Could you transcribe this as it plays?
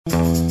Hey,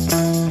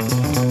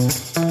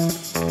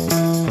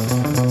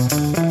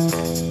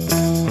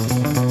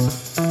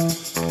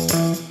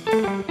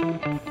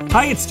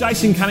 it's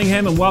Jason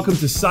Cunningham and welcome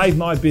to Save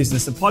My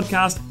Business, a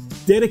podcast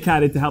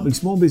dedicated to helping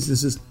small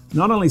businesses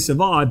not only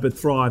survive but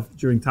thrive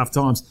during tough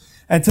times.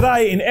 And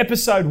today in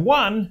episode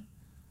 1,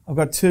 I've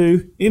got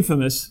 2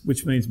 infamous,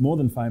 which means more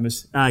than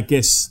famous,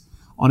 guests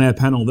on our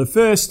panel. The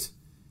first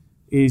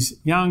is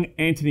young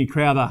Anthony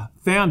Crowther,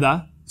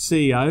 founder,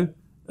 CEO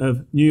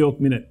of New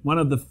York Minute, one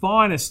of the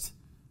finest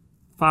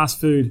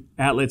fast food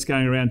outlets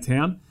going around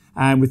town,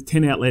 and with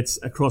 10 outlets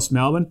across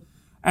Melbourne.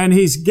 And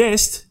his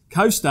guest,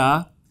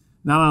 co-star,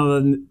 none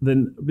other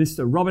than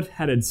Mr. Robert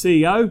Haddad,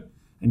 CEO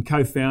and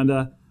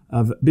co-founder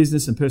of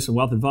business and personal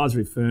wealth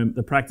advisory firm,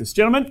 The Practice.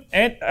 Gentlemen,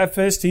 Ant,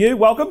 first to you,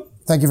 welcome.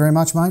 Thank you very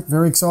much, mate.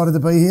 Very excited to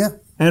be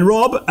here. And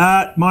Rob,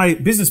 my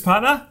business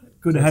partner,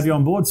 good to have you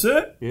on board,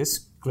 sir. Yes,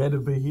 glad to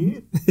be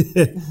here.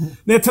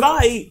 Now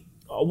today,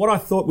 what I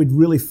thought we'd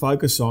really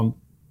focus on,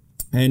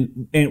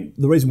 and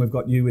the reason we've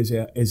got you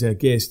as our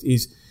guest,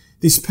 is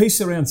this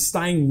piece around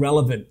staying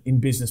relevant in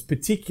business,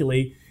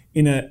 particularly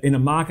in a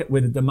market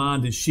where the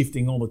demand is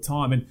shifting all the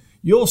time. And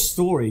your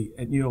story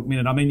at New York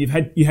Minute, I mean, you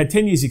had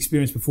 10 years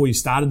experience before you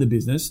started the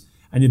business,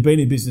 and you've been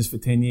in business for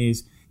 10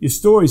 years. Your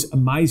story's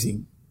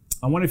amazing.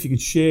 I wonder if you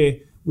could share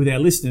with our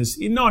listeners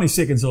in 90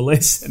 seconds or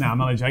less. No, I'm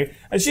not joking.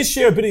 Just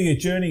share a bit of your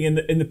journey and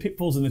the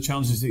pitfalls and the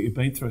challenges that you've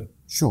been through.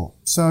 Sure.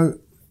 So,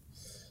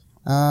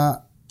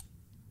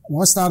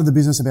 when I started the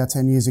business about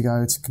 10 years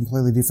ago, it's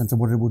completely different to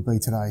what it would be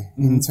today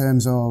in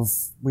terms of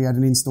we had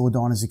an in-store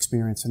diner's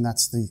experience, and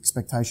that's the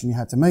expectation you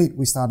had to meet.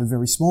 We started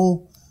very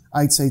small,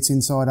 8 seats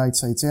inside, 8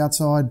 seats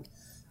outside.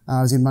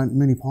 I was in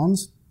Moonee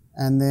Ponds,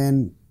 and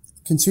then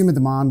consumer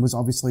demand was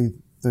obviously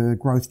the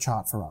growth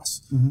chart for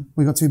us.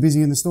 We got too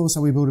busy in the store,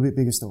 so we built a bit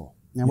bigger store.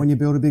 Now, when you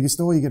build a bigger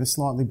store, you get a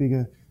slightly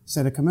bigger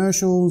set of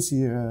commercials,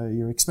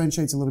 your expense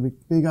sheet's a little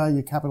bit bigger,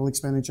 your capital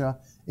expenditure,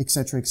 et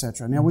cetera, et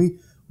cetera. Now,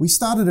 we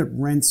started at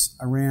rents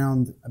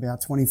around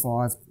about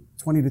 $20,000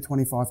 to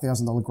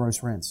 $25,000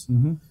 gross rents.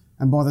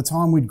 And by the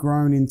time we'd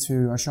grown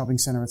into a shopping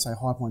centre at, say,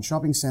 High Point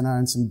Shopping Centre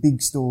and some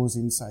big stores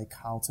in, say,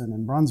 Carlton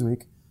and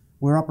Brunswick,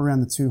 we're up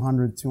around the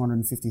 $200,000,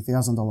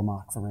 $250,000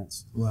 mark for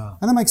rents. Wow.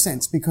 And that makes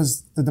sense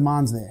because the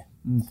demand's there.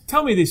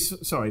 Tell me this,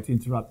 sorry to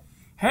interrupt.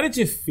 How did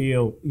you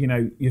feel,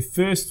 your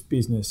first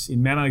business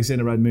in Mount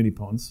Alexander Road, Moonee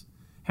Ponds,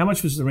 how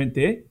much was the rent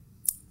there?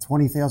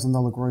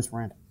 $20,000 gross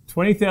rent.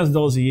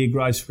 $20,000 a year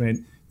gross rent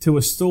to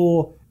a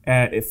store,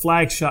 a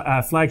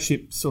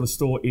flagship sort of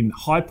store in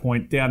High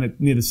Point down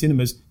near the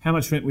cinemas. How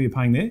much rent were you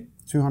paying there?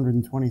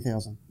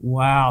 $220,000.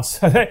 Wow,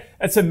 so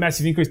that's a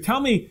massive increase. Tell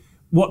me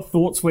what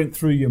thoughts went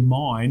through your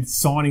mind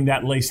signing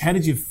that lease. How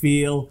did you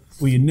feel?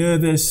 Were you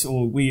nervous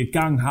or were you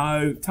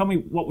gung-ho? Tell me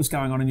what was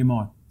going on in your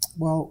mind.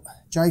 Well,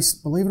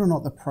 Jace, believe it or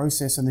not, the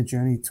process and the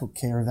journey took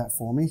care of that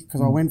for me because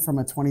I went from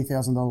a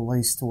 $20,000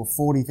 lease to a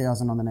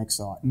 $40,000 on the next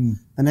site.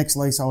 The next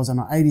lease I was on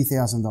an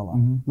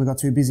 $80,000. We got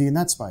too busy in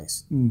that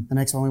space. The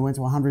next one we went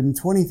to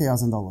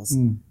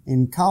 $120,000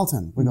 in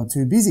Carlton. We got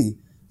too busy.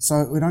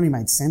 So it only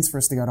made sense for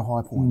us to go to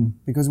High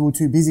Point because we were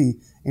too busy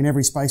in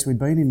every space we'd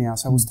been in now.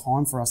 So it was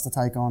time for us to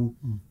take on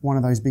one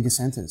of those bigger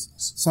centres.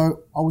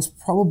 So I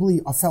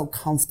felt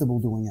comfortable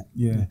doing it.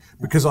 Yeah.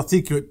 Because I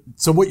think,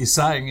 so what you're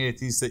saying,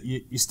 Ed, is that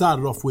you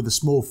started off with a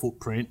small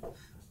footprint,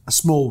 a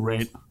small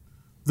rent,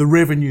 the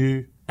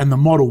revenue and the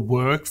model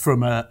worked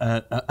from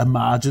a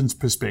margins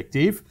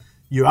perspective.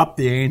 You upped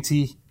the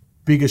ante,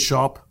 bigger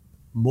shop,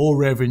 more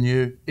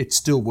revenue, it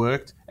still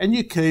worked, and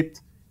you kept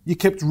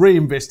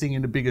reinvesting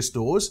into bigger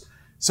stores.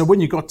 So when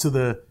you got to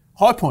the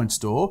High Point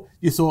store,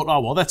 you thought,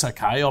 oh, well, that's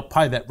okay. I'll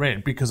pay that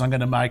rent because I'm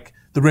going to make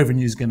the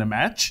revenue's going to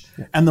match.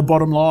 Yeah. And the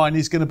bottom line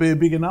is going to be a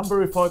bigger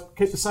number if I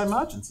keep the same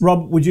margins.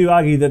 Rob, would you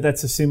argue that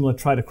that's a similar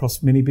trait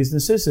across many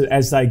businesses?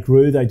 As they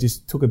grew, they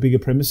just took a bigger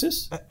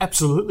premises?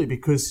 Absolutely,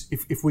 because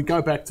if we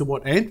go back to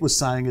what Ant was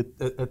saying at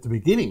the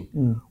beginning,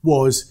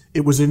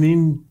 it was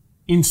an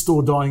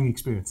in-store dining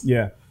experience.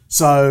 Yeah.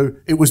 So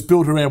it was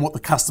built around what the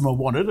customer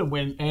wanted, and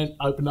when Ant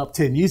opened up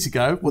 10 years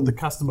ago, what the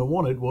customer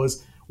wanted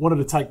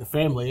to take the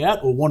family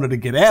out or wanted to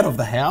get out of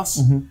the house,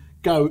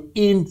 go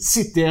in,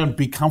 sit down,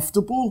 be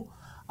comfortable,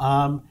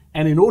 and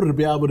in order to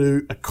be able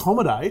to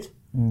accommodate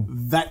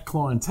that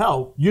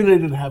clientele, you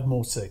needed to have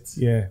more seats.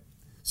 Yeah.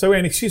 So,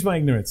 Ant, excuse my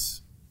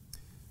ignorance,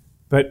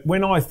 but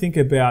when I think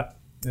about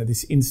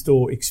this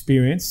in-store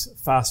experience,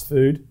 fast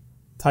food,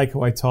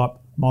 takeaway type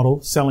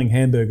model, selling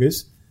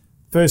hamburgers,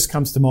 first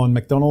comes to mind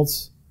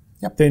McDonald's.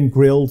 Yep. Then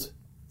Grilled,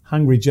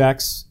 Hungry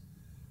Jack's.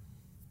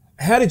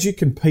 How did you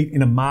compete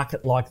in a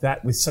market like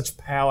that with such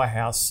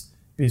powerhouse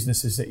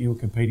businesses that you were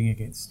competing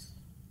against?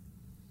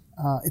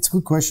 It's a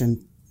good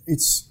question.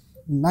 It's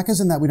Macca's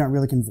and that we don't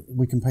really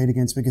we compete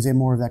against because they're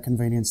more of that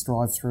convenience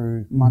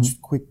drive-through,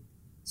 much quick.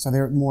 So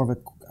they're more of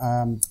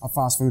a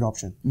fast food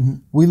option.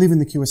 We live in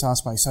the QSR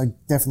space, so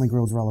definitely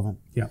Grilled's relevant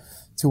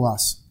to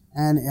us.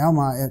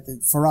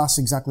 And for us,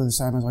 exactly the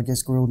same as I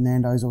guess Grilled,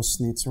 Nando's or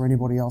Snitz or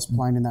anybody else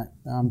playing in that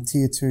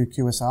tier 2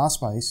 QSR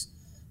space,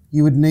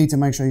 you would need to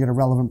make sure you got a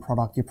relevant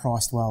product, you're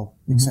priced well,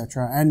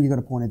 etc., and you got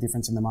a point of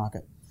difference in the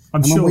market.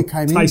 I'm And when sure we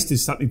came taste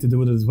is something to do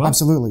with it as well.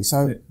 Absolutely.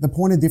 So the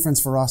point of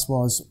difference for us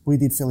was we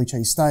did Philly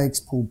cheese steaks,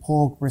 pulled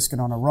pork, brisket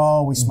on a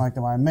roll. We smoked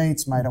our own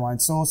meats, made our own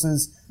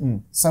sauces.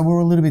 So we were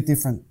a little bit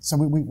different. So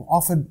we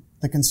offered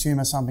the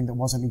consumer something that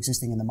wasn't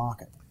existing in the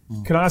market.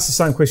 Can I ask the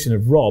same question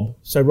of Rob?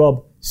 So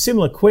Rob,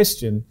 similar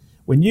question.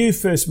 When you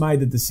first made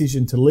the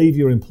decision to leave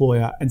your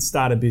employer and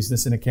start a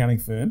business, an accounting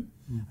firm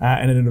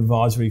and an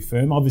advisory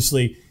firm,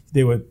 obviously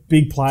there were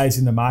big players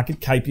in the market,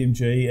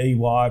 KPMG, EY,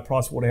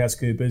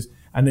 PricewaterhouseCoopers,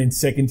 and then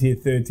second tier,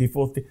 third tier,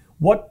 fourth tier.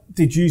 What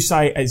did you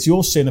say as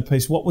your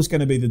centerpiece? What was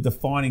going to be the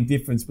defining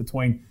difference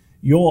between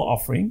your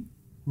offering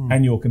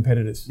and your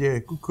competitors? Yeah,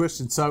 good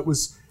question. So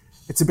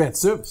it's about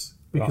service,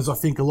 because I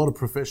think a lot of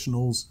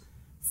professionals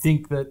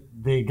think that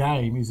their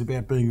game is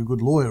about being a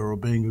good lawyer or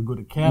being a good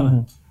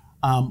accountant.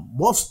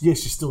 Whilst,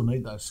 yes, you still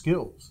need those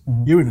skills,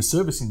 you're in a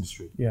service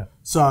industry. Yeah.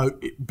 So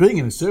being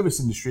in a service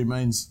industry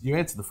means you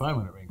answer the phone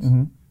when it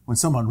rings. When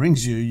someone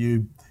rings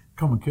you,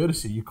 common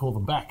courtesy, you call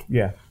them back.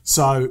 Yeah.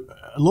 So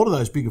a lot of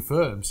those bigger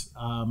firms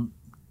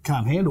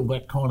can't handle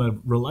that kind of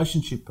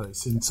relationship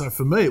piece. And so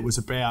for me, it was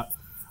about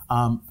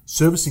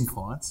servicing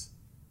clients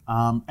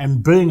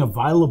and being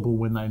available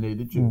when they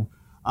needed you,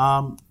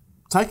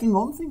 taking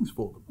on things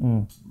for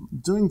them,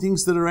 doing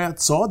things that are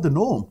outside the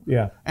norm.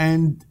 Yeah.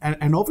 And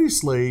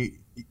obviously,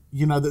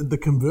 you know, the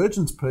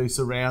convergence piece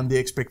around the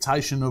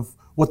expectation of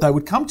what they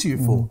would come to you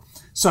for.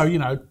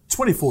 So,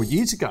 24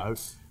 years ago,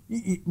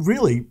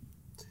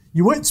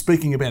 you weren't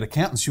speaking about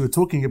accountants, you were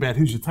talking about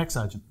who's your tax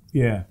agent.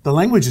 Yeah. The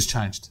language has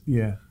changed.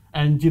 Yeah.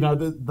 And,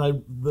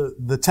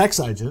 the tax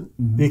agent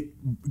they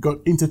got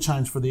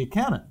interchange for the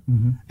accountant.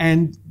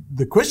 And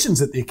the questions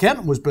that the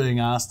accountant was being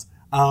asked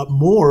are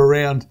more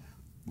around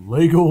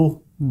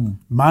legal,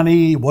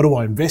 money, what do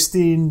I invest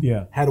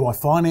in, how do I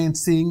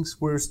finance things,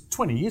 whereas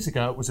 20 years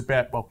ago it was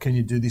about, well, can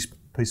you do this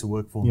piece of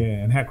work for me?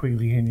 Yeah, and how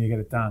quickly can you get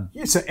it done?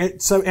 Yeah,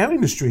 so our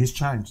industry has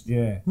changed.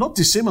 Yeah. Not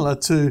dissimilar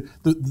to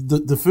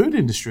the food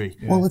industry.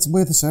 Well,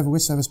 we're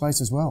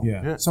service-based as well.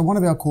 Yeah. So one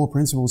of our core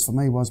principles for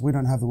me was we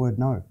don't have the word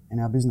no in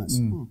our business.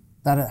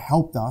 That it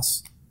helped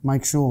us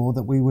make sure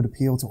that we would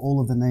appeal to all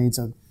of the needs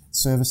of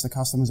service the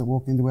customers that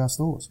walked into our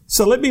stores.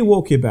 So let me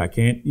walk you back,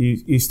 Ant.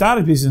 You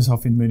started business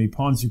off in Moonee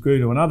Ponds, you grew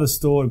to another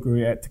store,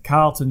 grew out to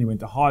Carlton, you went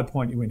to High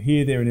Point, you went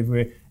here, there and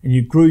everywhere, and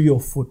you grew your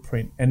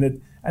footprint.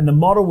 And the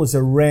model was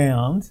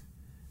around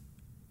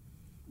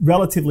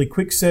relatively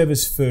quick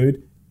service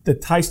food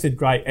that tasted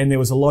great, and there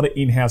was a lot of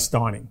in-house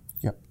dining.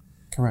 Yep,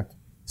 correct.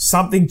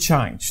 Something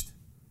changed.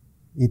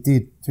 It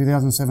did,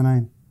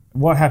 2017.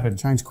 What happened?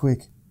 Changed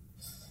quick.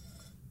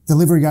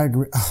 Delivery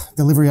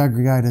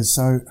aggregators,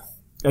 so...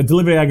 A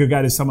delivery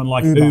aggregator is someone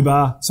like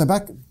Uber. So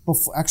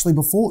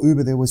before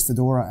Uber, there was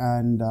Fedora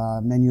and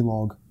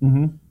Menulog,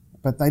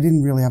 but they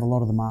didn't really have a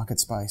lot of the market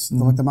space.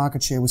 Like the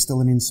market share was still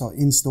an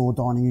in-store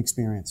dining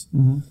experience.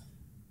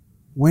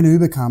 When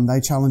Uber came, they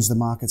challenged the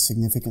market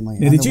significantly.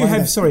 Now, did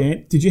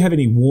you have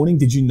any warning?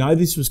 Did you know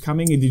this was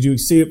coming, and did you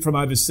see it from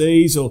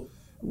overseas, or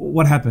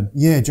what happened?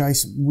 Yeah,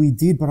 Jace, we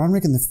did, but I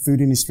reckon the food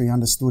industry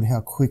understood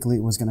how quickly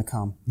it was going to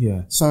come.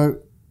 Yeah.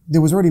 So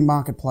there was already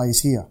market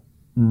players here.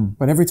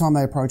 But every time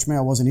they approached me,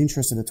 I wasn't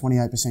interested at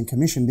 28%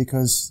 commission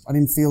because I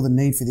didn't feel the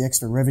need for the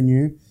extra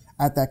revenue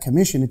at that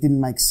commission. It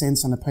didn't make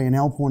sense on a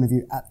P&L point of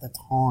view at the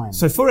time.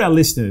 So for our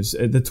listeners,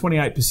 the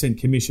 28%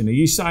 commission, are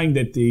you saying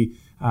that the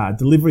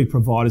delivery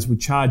providers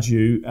would charge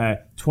you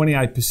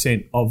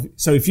 28% of?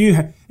 So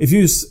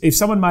if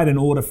someone made an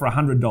order for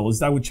 $100,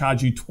 they would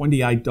charge you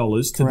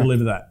 $28 to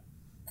deliver that.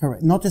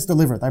 Correct. Not just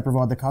deliver it. They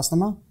provide the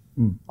customer,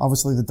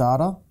 obviously the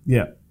data.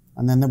 Yeah.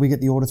 And then we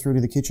get the order through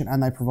to the kitchen,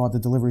 and they provide the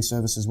delivery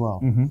service as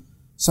well.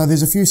 So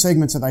there's a few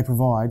segments that they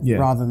provide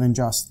rather than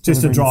just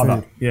a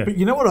driver. Yeah. But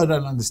you know what I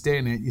don't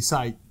understand, Ant? You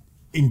say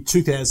in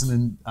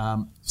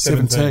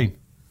 2017,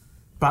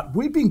 but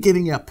we've been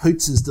getting our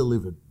pizzas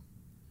delivered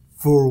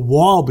for a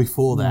while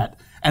before that,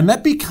 and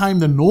that became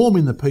the norm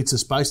in the pizza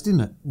space,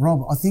 didn't it?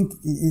 Rob, I think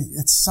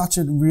it's such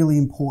a really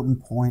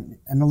important point,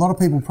 and a lot of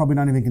people probably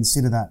don't even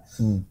consider that.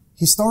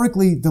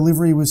 Historically,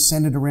 delivery was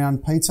centered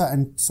around pizza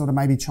and sort of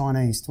maybe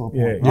Chinese to a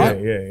point, right?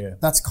 Yeah.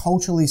 That's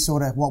culturally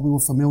sort of what we were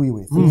familiar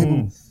with.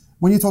 People,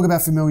 when you talk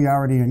about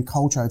familiarity and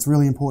culture, it's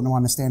really important to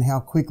understand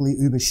how quickly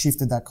Uber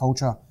shifted that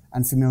culture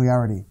and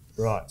familiarity.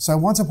 Right. So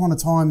once upon a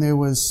time, there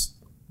was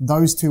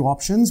those two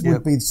options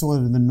would be sort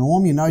of the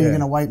norm. You're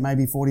going to wait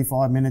maybe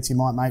 45 minutes. You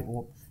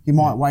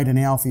might wait an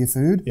hour for your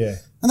food. Yeah.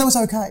 And that was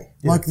okay.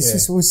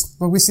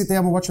 We sit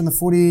down, we're watching the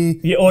footy.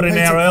 You order an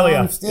hour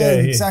earlier.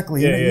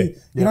 Exactly.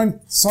 You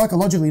don't,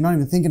 psychologically, you're not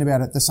even thinking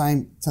about it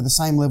to the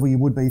same level you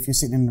would be if you're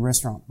sitting in a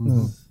restaurant.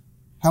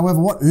 However,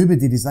 what Uber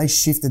did is they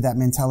shifted that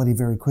mentality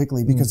very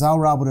quickly because they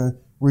were able to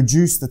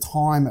reduce the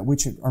time at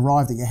which it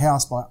arrived at your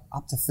house by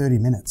up to 30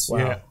 minutes.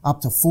 Wow.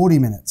 Up to 40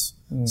 minutes.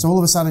 So all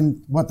of a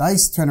sudden, what they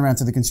turn around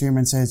to the consumer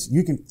and said,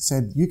 you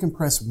can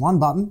press one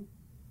button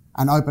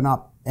and open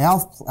up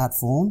our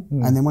platform,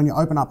 and then when you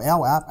open up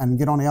our app and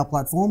get on our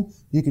platform,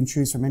 you can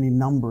choose from any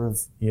number of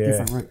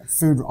different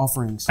food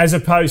offerings. As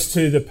opposed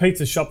to the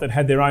pizza shop that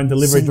had their own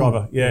delivery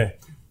driver. Yeah.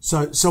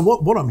 So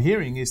what I'm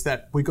hearing is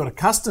that we got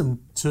accustomed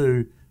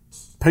to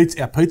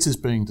our pizza's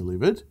being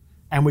delivered,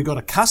 and we got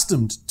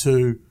accustomed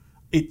to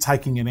it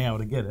taking an hour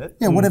to get it.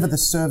 Yeah, whatever the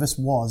service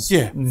was.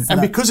 Yeah, and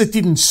because it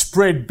didn't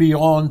spread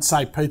beyond,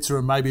 say, pizza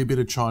and maybe a bit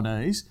of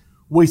Chinese,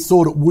 we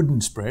thought it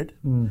wouldn't spread.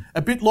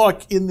 A bit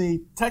like in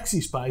the taxi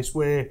space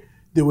where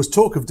there was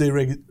talk of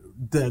the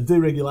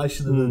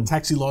deregulation of the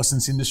taxi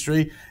license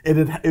industry.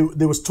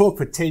 There was talk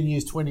for 10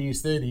 years, 20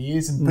 years, 30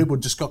 years, and people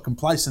just got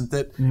complacent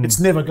that it's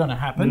never going to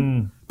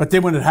happen. But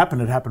then when it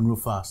happened real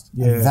fast.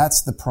 Yeah. And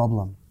that's the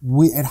problem.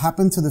 It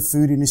happened to the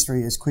food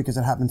industry as quick as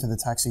it happened to the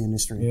taxi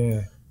industry.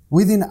 Yeah.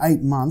 Within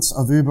 8 months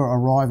of Uber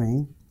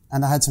arriving,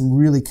 and they had some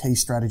really key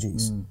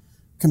strategies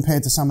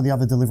compared to some of the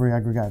other delivery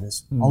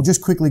aggregators. I'll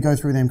just quickly go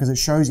through them because it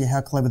shows you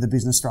how clever the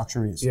business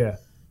structure is. Yeah.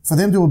 For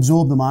them to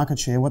absorb the market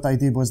share, what they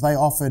did was they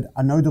offered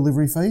a no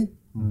delivery fee.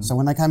 So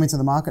when they came into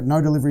the market,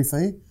 no delivery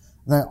fee.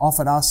 They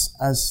offered us,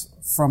 as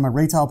from a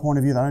retail point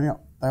of view,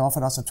 they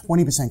offered us a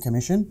 20%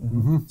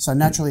 commission. So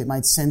naturally it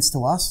made sense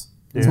to us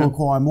to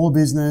acquire more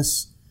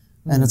business.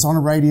 And it's on a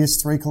radius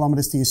 3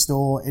 kilometres to your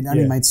store. It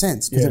only made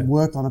sense because it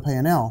worked on a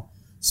P&L.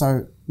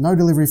 So no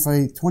delivery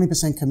fee,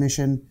 20%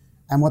 commission.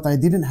 And what they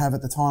didn't have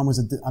at the time was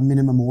a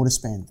minimum order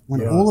spend.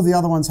 When all of the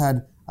other ones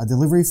had a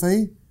delivery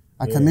fee,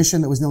 a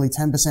commission that was nearly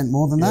 10%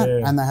 more than that,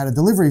 and they had a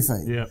delivery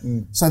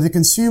fee. So the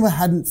consumer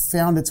hadn't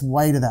found its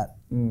way to that.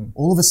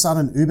 All of a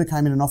sudden, Uber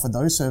came in and offered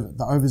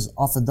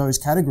offered those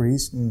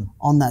categories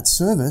on that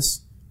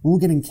service. We were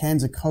getting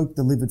cans of Coke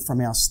delivered from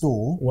our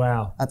store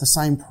at the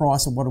same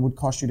price of what it would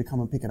cost you to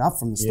come and pick it up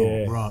from the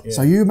store.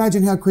 So you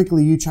imagine how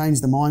quickly you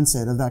change the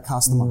mindset of that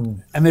customer.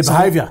 And their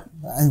behaviour.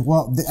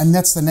 And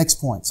that's the next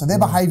point. So their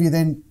behaviour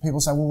then, people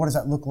say, well, what does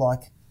that look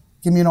like?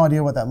 Give me an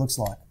idea what that looks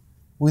like.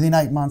 Within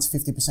 8 months,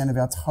 50% of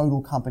our total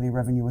company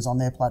revenue was on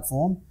their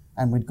platform,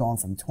 and we'd gone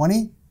from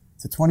 20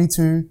 to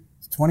 22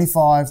 to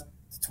 25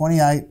 to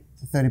 28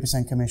 to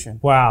 30% commission.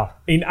 Wow.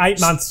 In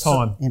 8 months'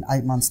 time. In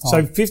 8 months'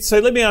 time. So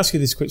let me ask you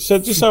this question. So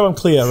just so I'm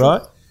clear,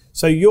 right?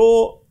 So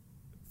your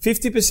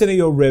 50% of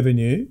your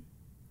revenue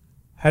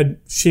had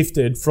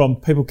shifted from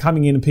people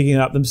coming in and picking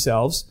it up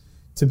themselves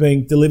to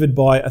being delivered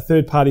by a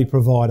third-party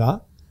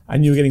provider,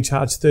 and you were getting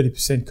charged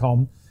 30%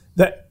 comm.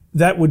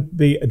 That would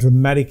be a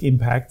dramatic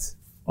impact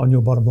on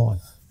your bottom line.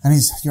 And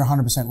you're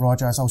 100% right,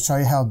 Jase. I'll show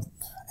you how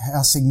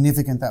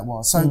significant that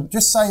was. So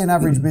just say an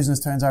average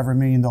business turns over $1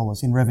 million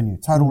in revenue,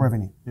 total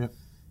revenue. Yep.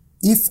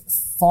 If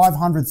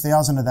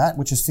 500,000 of that,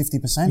 which is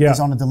 50%, is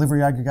on a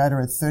delivery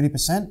aggregator at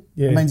 30%,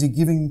 it means you're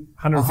giving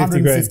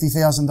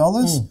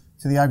 $150,000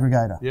 to the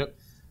aggregator. Yep.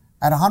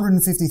 At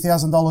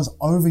 $150,000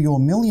 over your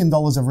 $1 million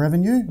of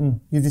revenue,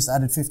 you've just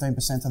added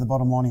 15% to the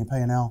bottom line of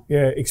your P&L.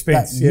 Yeah,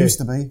 expense. That used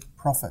to be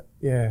profit.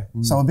 Yeah.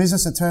 So a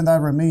business that turned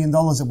over $1 million,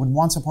 it would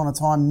once upon a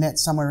time net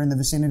somewhere in the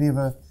vicinity of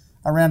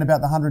around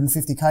about the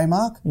 150K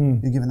mark.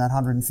 You're giving that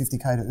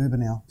 150K to Uber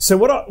now. So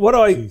what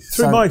I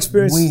through my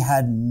experience, we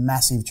had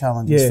massive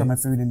challenges from a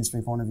food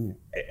industry point of view.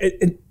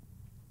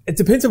 It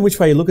depends on which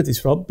way you look at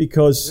this, Rob,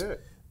 because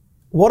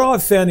what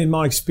I've found in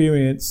my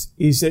experience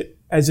is that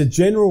as a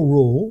general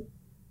rule,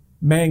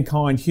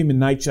 mankind, human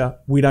nature,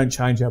 we don't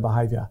change our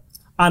behaviour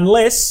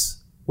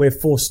unless we're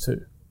forced to,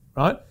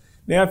 right?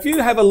 Now, if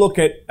you have a look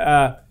at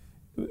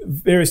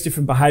various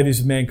different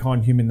behaviours of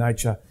mankind, human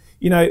nature,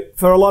 you know,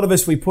 for a lot of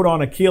us, we put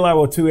on a kilo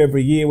or two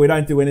every year. We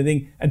don't do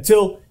anything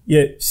until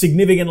you're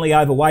significantly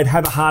overweight,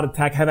 have a heart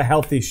attack, have a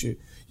health issue.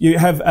 You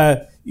have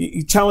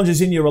challenges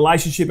in your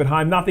relationship at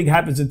home. Nothing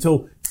happens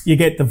until you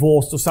get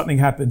divorced or something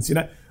happens, you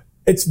know.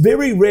 It's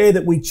very rare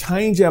that we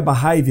change our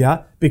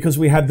behaviour because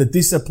we have the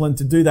discipline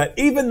to do that,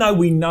 even though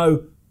we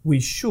know we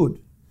should,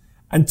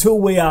 until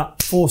we are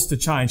forced to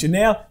change. And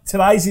now,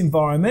 today's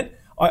environment,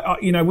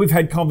 we've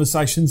had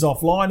conversations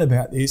offline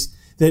about this,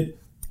 that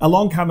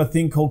along come a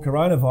thing called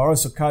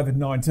coronavirus or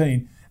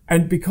COVID-19,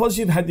 and because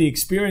you've had the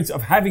experience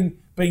of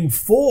being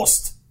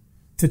forced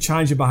to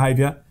change your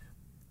behaviour,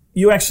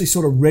 you're actually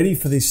sort of ready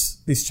for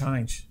this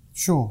change.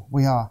 Sure,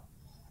 we are.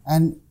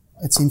 And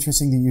it's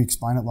interesting that you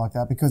explain it like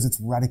that because it's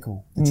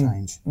radical, the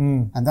change.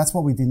 And that's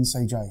what we didn't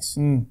see, Jase.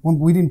 When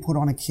we didn't put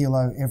on a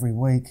kilo every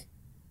week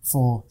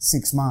for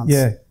 6 months.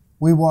 Yeah.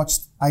 We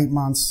watched 8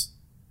 months.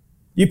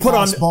 You put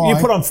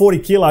on 40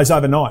 kilos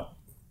overnight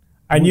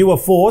and you were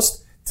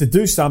forced to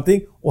do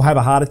something or have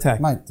a heart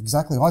attack. Mate,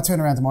 exactly. I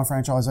turned around to my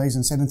franchisees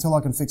and said, until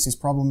I can fix this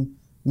problem,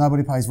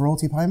 nobody pays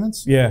royalty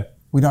payments. Yeah.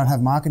 We don't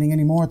have marketing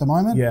anymore at the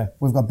moment. Yeah.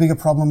 We've got bigger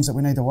problems that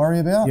we need to worry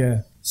about.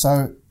 Yeah.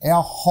 So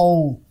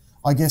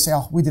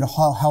we did a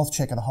whole health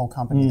check of the whole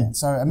company then.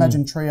 So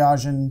imagine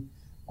triage, and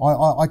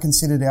I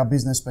considered our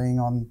business being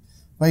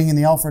in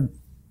the Alfred,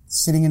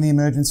 sitting in the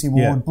emergency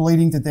ward,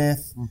 bleeding to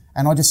death,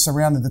 and I just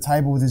surrounded the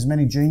table with as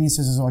many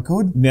geniuses as I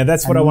could. Now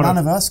that's what I want. None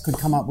of us could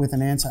come up with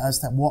an answer as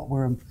to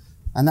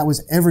and that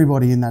was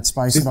everybody in that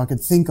space that I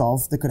could think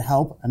of that could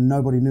help, and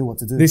nobody knew what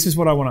to do. This is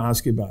what I want to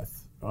ask you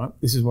both, right?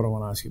 This is what I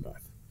want to ask you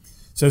both.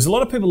 So there's a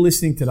lot of people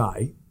listening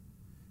today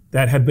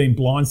that have been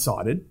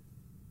blindsided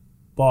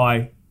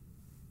by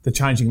the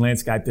changing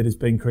landscape that has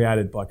been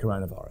created by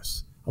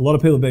coronavirus. A lot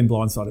of people have been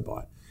blindsided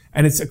by it.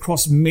 And it's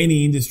across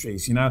many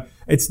industries, you know.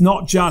 It's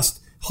not just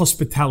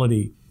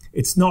hospitality.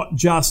 It's not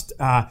just,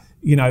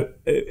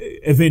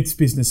 events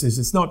businesses.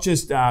 It's not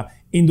just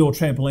indoor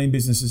trampoline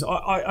businesses.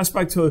 I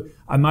spoke to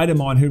a mate of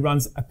mine who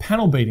runs a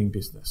panel beating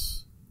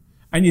business.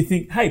 And you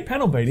think, hey,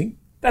 panel beating,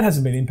 that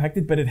hasn't been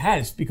impacted, but it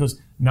has because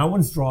no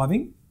one's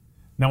driving,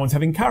 no one's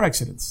having car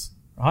accidents,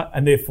 right?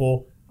 And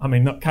therefore,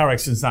 car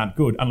accidents aren't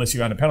good unless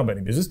you own a panel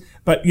beating business,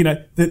 but,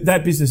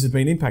 that business has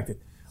been impacted.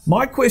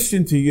 My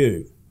question to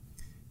you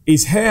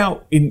is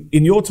how, in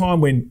your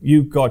time when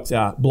you got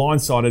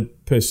blindsided,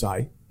 per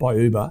se, by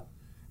Uber,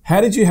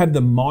 how did you have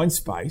the mind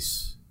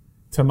space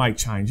to make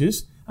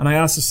changes? And I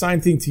ask the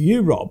same thing to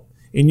you, Rob.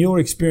 In your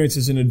experience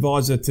as an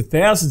advisor to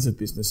thousands of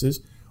businesses,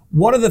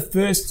 what are the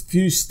first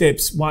few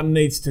steps one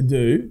needs to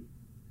do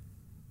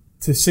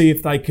to see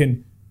if they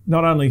can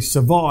not only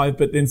survive,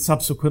 but then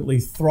subsequently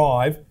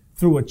thrive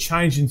through a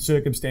change in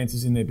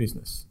circumstances in their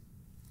business?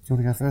 Do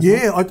you want to go first?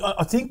 Yeah,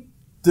 I think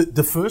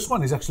the first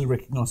one is actually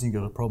recognising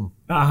you've got a problem.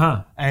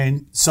 Uh-huh.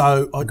 And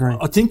so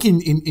I think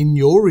in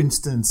your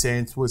instance,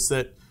 Ant, was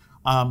that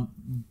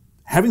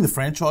having the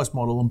franchise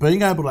model and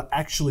being able to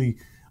actually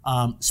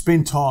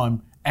spend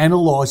time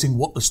analysing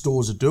what the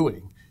stores are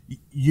doing,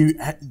 you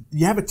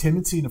have a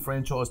tendency in a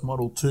franchise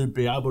model to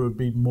be able to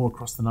be more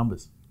across the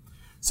numbers.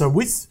 So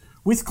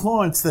with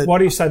clients that... Why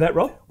do you say that,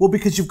 Rob? Well,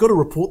 because you've got to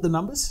report the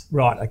numbers.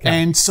 Right, okay.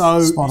 And so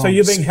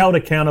you're being held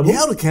accountable? You're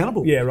held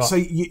accountable. Yeah, right. So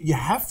you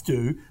have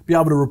to be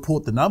able to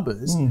report the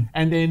numbers,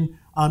 and then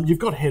you've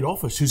got head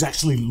office who's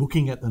actually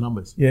looking at the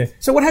numbers. Yeah.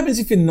 So what happens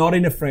if you're not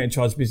in a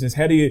franchise business?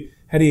 How do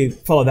you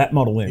follow that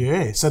model then?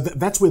 Yeah. So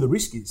that's where the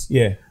risk is.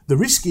 Yeah. The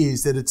risk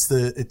is that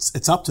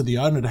it's up to the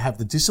owner to have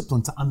the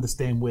discipline to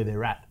understand where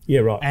they're at.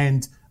 Yeah, right.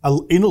 And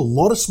in a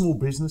lot of small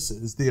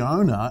businesses, the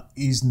owner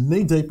is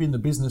knee deep in the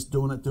business,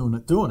 doing it.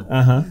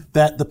 Uh-huh.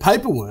 That the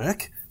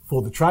paperwork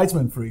for the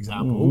tradesman, for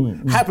example,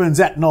 happens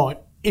at night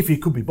if he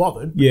could be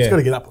bothered. Yeah. He's got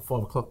to get up at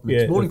 5 o'clock the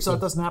next morning, so right.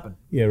 it doesn't happen.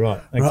 Yeah,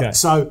 right. Okay. Right?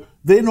 So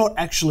they're not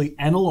actually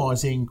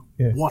analysing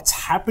what's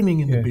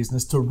happening in the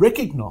business to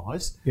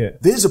recognise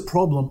there's a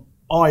problem,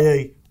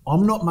 i.e.,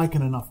 I'm not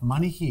making enough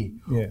money here,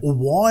 or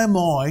why am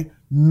I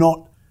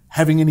not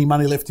having any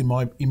money left in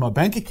my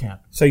bank account?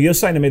 So you're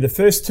saying to me the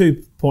first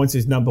 2 points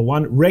is number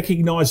one,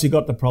 recognise you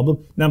got the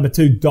problem. Number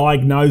two,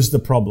 diagnose the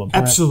problem.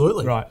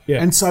 Absolutely. Right.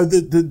 Yeah. And so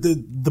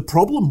the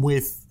problem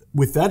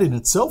with that in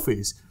itself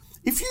is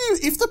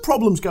if the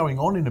problem's going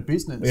on in a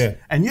business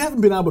and you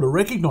haven't been able to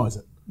recognise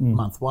it,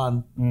 month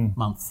 1,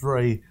 month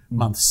 3,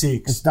 month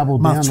 6, It's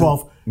doubled month down.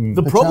 12,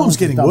 the problem's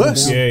getting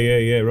worse.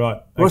 Yeah, right.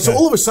 Okay. Right, so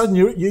all of a sudden,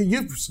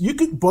 you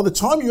could, by the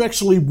time you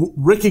actually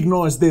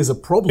recognise there's a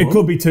problem, it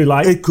could be too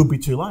late. It could be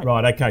too late.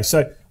 Right. Okay.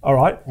 So all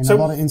right. In so a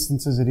lot of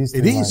instances, it is.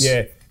 It is.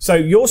 Yeah. So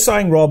you're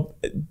saying, Rob,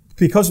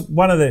 because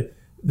one of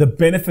the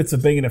benefits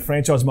of being in a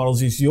franchise model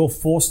is you're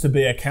forced to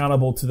be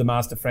accountable to the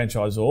master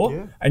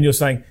franchisor, and you're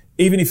saying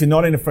even if you're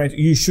not in a franchise,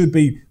 you should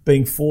be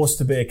being forced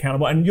to be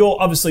accountable. And you're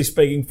obviously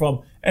speaking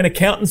from an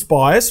accountant's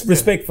bias,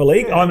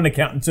 respectfully. I'm an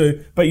accountant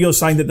too, but you're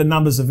saying that the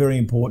numbers are very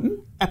important.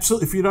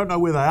 Absolutely. If you don't know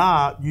where they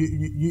are,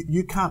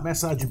 you can't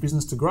massage your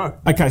business to grow.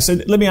 Okay, so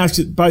let me ask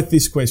you both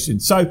this question.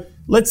 So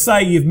let's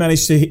say you've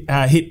managed to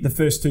hit the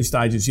first 2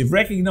 stages. You've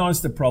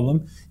recognised the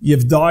problem,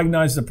 you've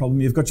diagnosed the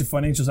problem, you've got your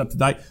financials up to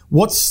date.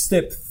 What's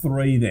step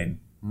 3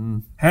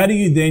 then? How do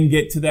you then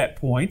get to that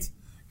point?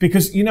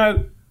 Because,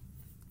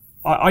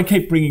 I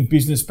keep bringing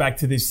business back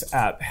to this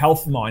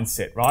health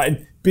mindset, right?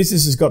 And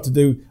business has got to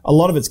do, a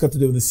lot of it's got to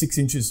do with the 6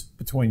 inches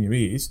between your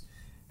ears.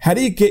 How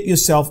do you get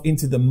yourself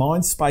into the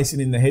mind space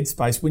and in the head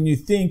space when you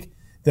think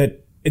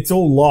that it's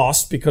all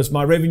lost because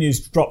my revenue's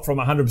dropped from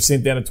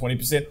 100% down to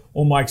 20%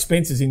 or my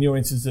expenses in your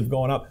instance have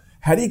gone up?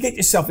 How do you get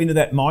yourself into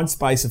that mind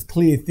space of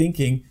clear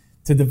thinking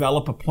to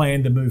develop a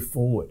plan to move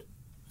forward?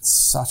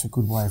 Such a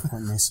good way of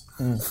putting this.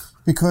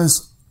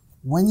 Because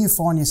when you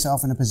find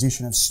yourself in a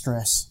position of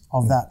stress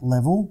of that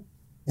level,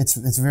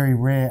 it's very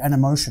rare, and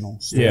emotional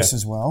stress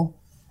as well.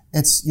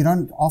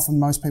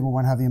 Most people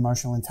won't have the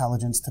emotional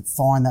intelligence to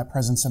find that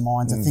presence of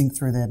mind to think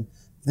through them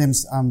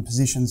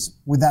positions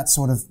with that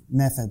sort of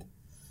method.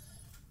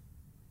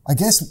 I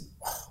guess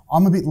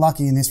I'm a bit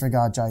lucky in this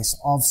regard, Jace.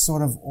 I've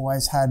sort of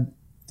always had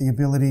the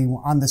ability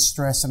under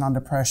stress and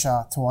under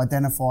pressure to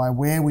identify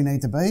where we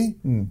need to be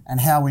and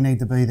how we need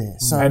to be there.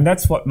 So, and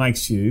that's what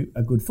makes you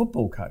a good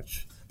football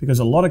coach, because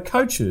a lot of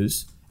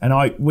coaches, and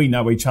we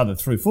know each other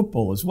through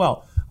football as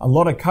well, a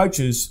lot of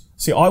coaches,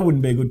 I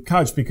wouldn't be a good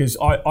coach because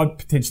I'd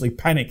potentially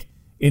panic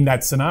in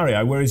that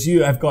scenario, whereas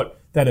you have got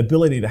that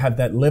ability to have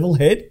that level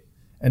head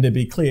and to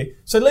be clear.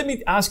 So let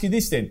me ask you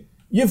this then.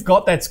 You've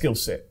got that skill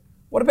set.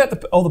 What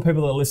about all the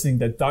people that are listening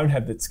that don't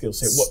have that skill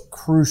set? It's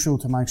crucial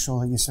to make sure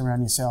that you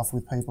surround yourself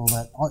with people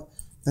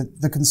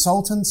the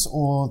consultants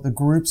or the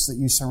groups that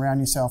you surround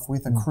yourself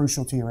with are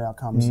crucial to your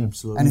outcomes.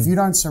 Absolutely. And if you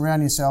don't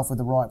surround yourself with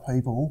the right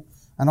people,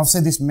 and I've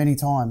said this many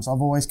times, I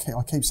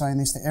keep saying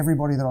this to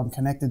everybody that I'm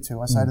connected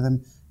to. I say to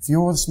them, if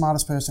you're the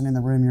smartest person in the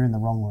room, you're in the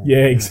wrong room.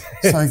 Yeah,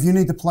 exactly. So if you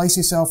need to place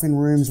yourself in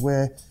rooms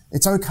where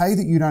it's okay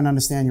that you don't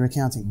understand your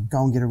accounting,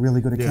 go and get a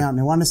really good accountant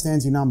who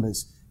understands your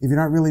numbers. If you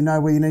don't really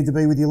know where you need to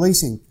be with your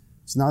leasing,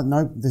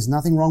 there's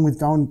nothing wrong with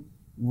going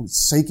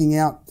seeking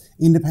out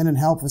independent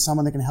help for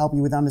someone that can help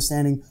you with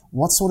understanding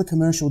what sort of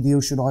commercial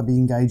deal should I be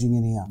engaging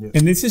in here.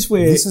 And this is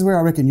where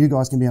I reckon you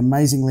guys can be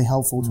amazingly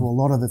helpful to a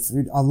lot of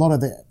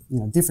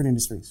the different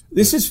industries.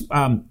 This is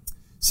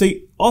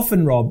see,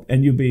 often, Rob,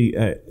 and you'll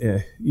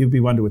be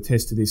one to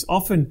attest to this.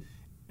 Often,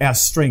 our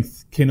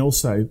strength can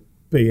also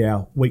be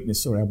our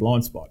weakness or our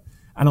blind spot.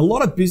 And a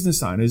lot of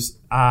business owners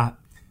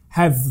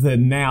have the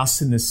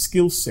nous and the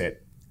skill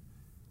set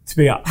to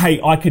be like,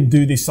 hey, I can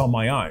do this on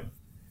my own.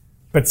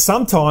 But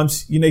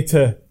sometimes you need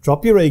to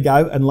drop your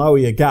ego and lower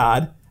your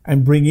guard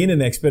and bring in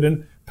an expert.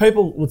 And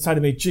people would say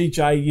to me, gee,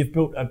 Jay, you've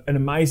built an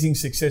amazing,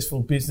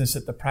 successful business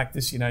at the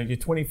practice. You're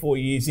 24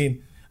 years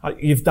in.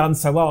 You've done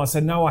so well. I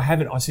said, no, I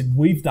haven't. I said,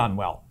 we've done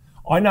well.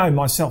 I know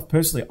myself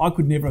personally, I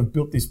could never have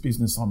built this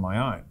business on my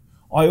own.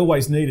 I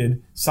always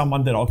needed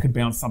someone that I could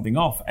bounce something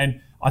off. And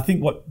I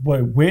think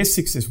where we're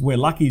successful, we're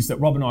lucky is that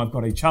Rob and I have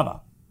got each other.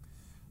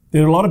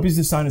 There are a lot of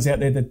business owners out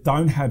there that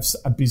don't have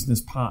a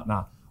business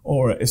partner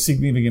or a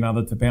significant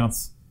other to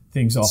bounce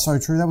things off. So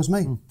true. That was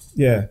me.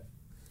 Yeah.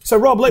 So,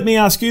 Rob, let me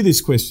ask you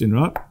this question,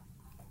 right?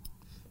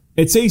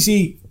 It's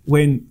easy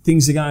when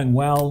things are going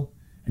well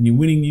and you're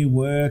winning new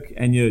work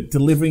and you're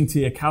delivering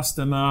to your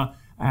customer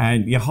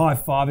and you're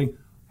high-fiving.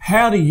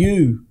 How do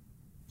you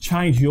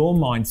change your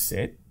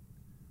mindset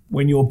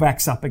when your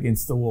back's up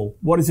against the wall?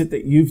 What is it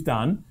that you've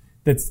done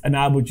that's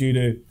enabled you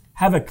to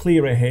have a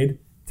clearer head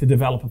to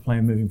develop a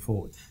plan moving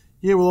forward?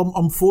 Yeah, well,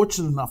 I'm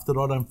fortunate enough that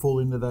I don't fall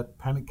into that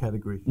panic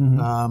category.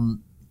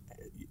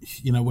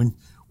 Mm-hmm. When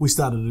we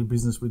started a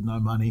business with no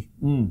money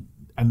and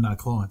no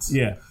clients.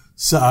 Yeah.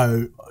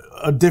 So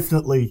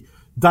definitely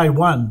day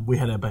one, we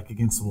had our back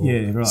against the wall.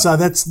 Yeah, right. So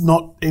that's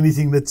not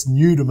anything that's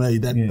new to me,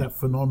 that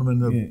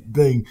phenomenon of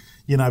being,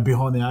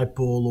 behind the eight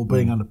ball or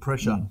being under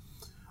pressure.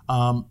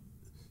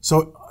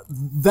 So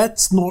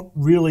that's not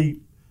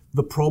really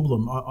the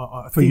problem.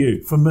 I For think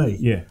you? For me.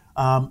 Yeah.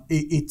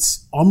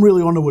 I'm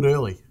really onto it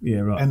early. Yeah,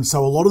 right. And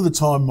so a lot of the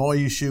time my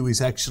issue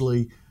is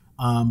actually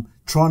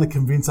trying to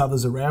convince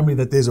others around me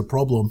that there's a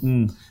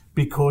problem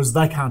because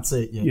they can't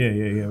see it yet.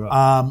 Yeah,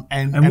 right.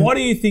 And why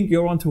do you think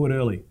you're onto it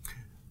early?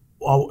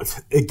 Well,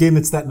 again,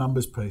 it's that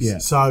numbers piece. Yeah.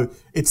 So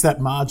it's that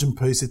margin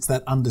piece. It's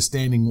that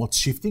understanding what's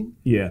shifting.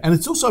 Yeah. And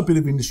it's also a bit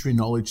of industry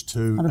knowledge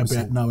too 100%.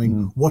 about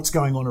knowing what's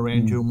going on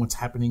around you and what's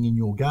happening in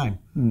your game.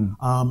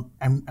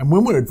 And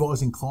when we're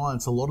advising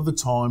clients, a lot of the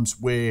times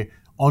we're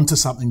onto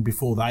something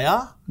before they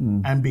are.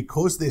 And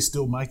because they're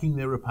still making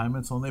their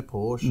repayments on their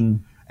Porsche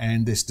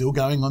and they're still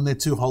going on their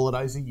 2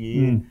 holidays a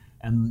year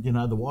and,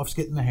 the wife's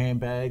getting the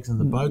handbags and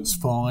the boat's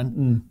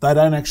fine, they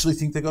don't actually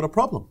think they've got a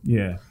problem.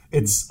 Yeah.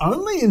 It's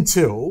only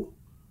until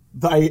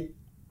they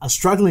are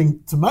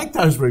struggling to make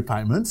those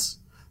repayments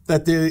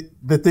that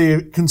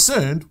they're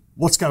concerned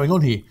what's going on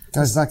here.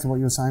 Goes back to what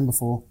you were saying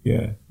before.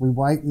 Yeah. We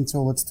wait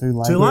until it's too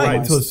late. Wait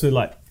until it's too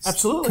late.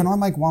 Absolutely. Can I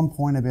make one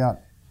point about,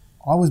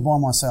 I was by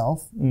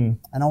myself and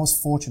I was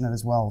fortunate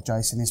as well,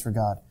 Jason, in this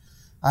regard.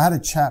 I had a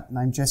chap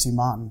named Jesse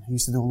Martin who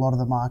used to do a lot of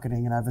the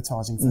marketing and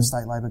advertising for the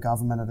state Labor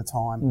government at the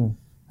time.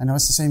 And I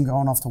used to see him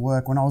going off to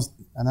work and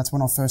that's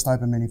when I first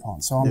opened Mini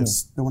Pond. So I'm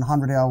doing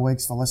 100-hour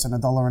weeks for less than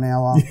 $1 an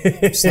hour,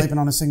 sleeping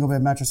on a single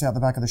bed mattress out the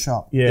back of the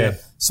shop. Yeah.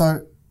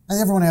 So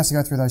everyone has to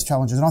go through those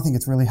challenges. And I think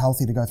it's really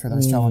healthy to go through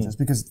those challenges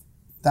because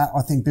that,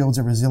 I think, builds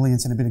a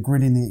resilience and a bit of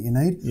grit in that you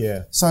need.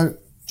 Yeah. So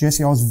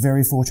Jesse, I was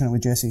very fortunate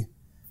with Jesse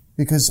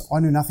because I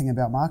knew nothing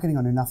about marketing.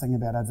 I knew nothing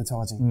about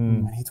advertising.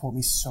 And he taught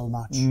me so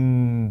much.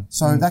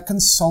 So that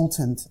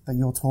consultant that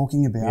you're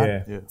talking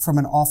about from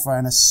an offer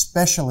and a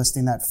specialist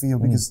in that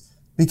field, because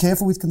be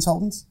careful with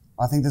consultants.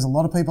 I think there's a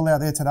lot of people out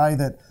there today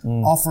that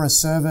offer a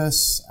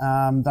service.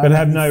 But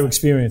have no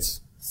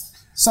experience.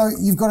 So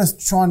you've got to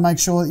try and make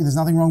sure there's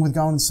nothing wrong with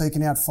going and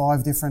seeking out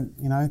 5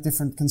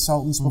 different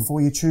consultants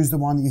before you choose the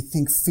one that you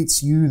think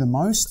fits you the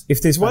most.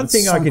 If there's one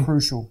thing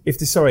crucial. If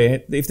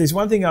there's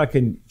one thing I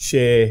can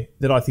share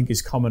that I think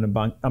is common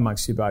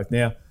amongst you both.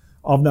 Now,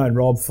 I've known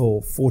Rob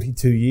for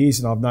 42 years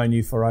and I've known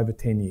you for over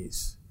 10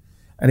 years.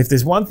 And if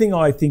there's one thing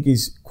I think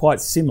is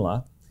quite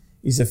similar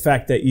is the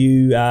fact that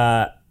you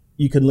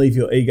can leave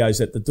your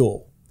egos at the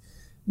door.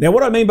 Now,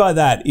 what I mean by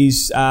that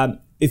is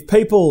if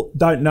people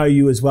don't know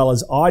you as well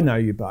as I know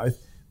you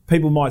both,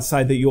 people might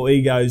say that your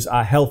egos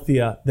are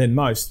healthier than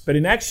most. But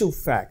in actual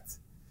fact,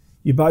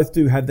 you both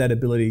do have that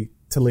ability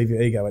to leave your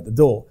ego at the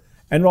door.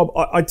 And Rob,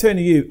 I turn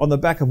to you on the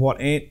back of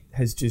what Ant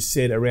has just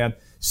said around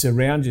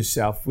surround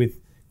yourself with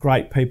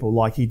great people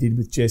like he did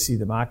with Jesse,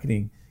 the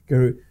marketing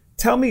guru.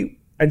 Tell me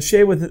and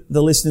share with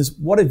the listeners,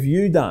 what have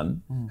you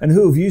done and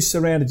who have you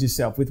surrounded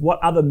yourself with?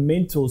 What other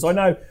mentors? I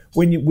know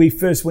when we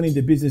first went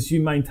into business, you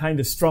maintained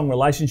a strong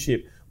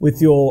relationship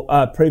with your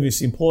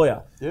previous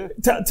employer. Yeah.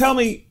 Tell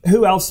me,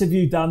 who else have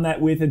you done that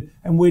with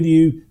and where do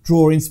you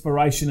draw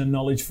inspiration and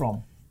knowledge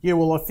from? Yeah,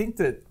 well, I think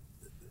that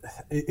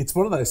it's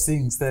one of those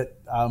things that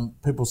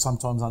people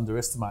sometimes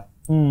underestimate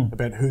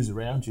about who's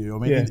around you. I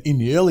mean, in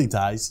the early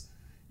days,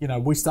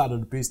 we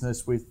started a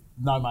business with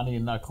no money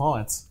and no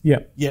clients.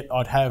 Yep. Yet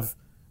I'd have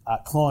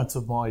clients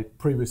of my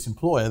previous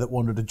employer that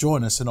wanted to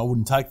join us and I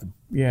wouldn't take them.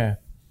 Yeah.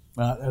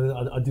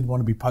 I didn't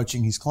want to be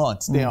poaching his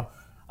clients. Now,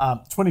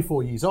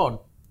 24 years on,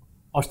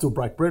 I still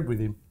break bread with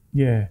him.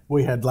 Yeah.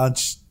 We had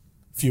lunch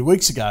a few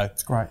weeks ago.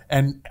 It's great.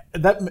 And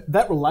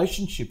that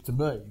relationship to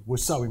me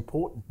was so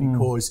important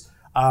because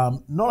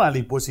not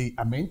only was he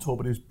a mentor,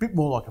 but he was a bit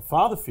more like a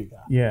father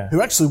figure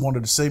who actually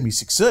wanted to see me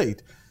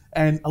succeed.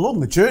 And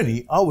along the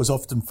journey, I was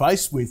often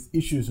faced with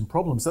issues and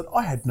problems that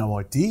I had no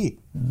idea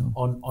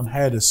on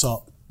how to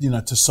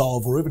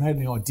solve, or even had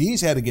any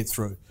ideas how to get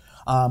through.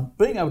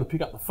 Being able to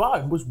pick up the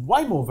phone was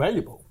way more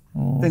valuable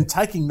than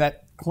taking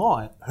that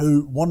client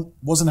who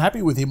wasn't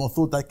happy with him or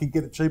thought they could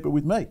get it cheaper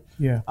with me.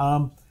 Yeah.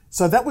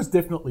 So that was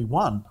definitely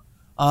one.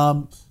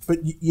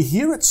 But you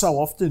hear it so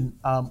often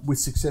with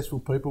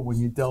successful people when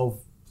you delve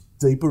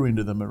deeper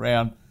into them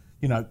around,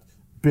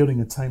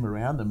 building a team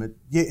around them.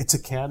 It's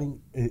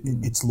accounting,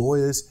 it's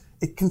lawyers.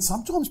 It can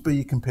sometimes be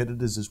your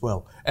competitors as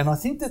well. And I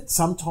think that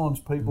sometimes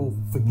people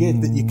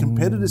forget that your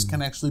competitors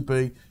can actually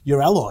be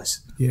your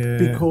allies. Yeah.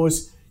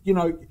 Because,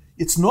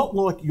 it's not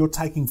like you're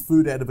taking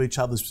food out of each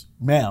other's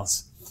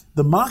mouths.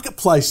 The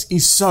marketplace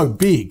is so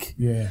big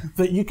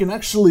that you can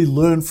actually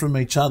learn from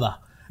each other.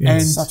 Yeah.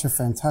 And Such a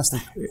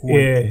fantastic point.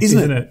 Yeah,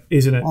 isn't it?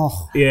 Isn't it?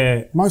 Oh,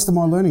 yeah. Most of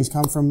my learnings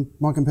come from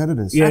my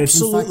competitors. Yeah, In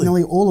absolutely. fact,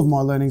 nearly all of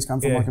my learnings come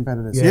from my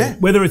competitors. Yeah.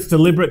 Whether it's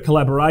deliberate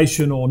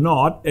collaboration or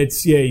not,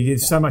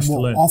 there's so much to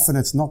learn. Often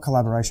it's not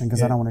collaboration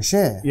because I don't want to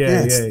share.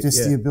 It's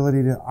just the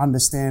ability to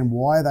understand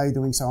why are they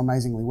doing so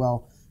amazingly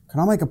well.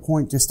 Can I make a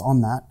point just on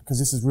that? Because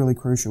this is really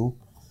crucial.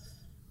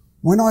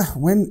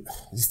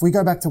 If we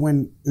go back to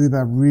when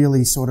Uber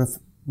really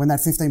when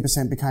that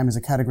 15% became as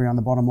a category on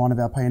the bottom line of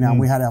our P&L,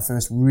 we had our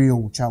first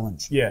real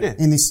challenge.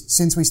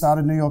 Since we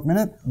started New York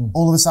Minute,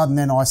 all of a sudden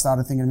then I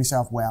started thinking to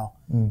myself, wow,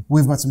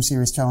 we've got some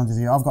serious challenges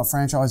here. I've got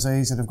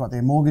franchisees that have got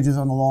their mortgages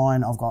on the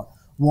line. I've got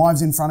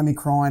wives in front of me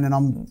crying, and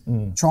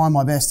I'm trying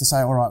my best to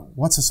say, all right,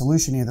 what's a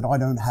solution here that I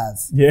don't have?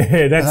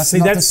 Yeah, that's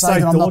not to say so that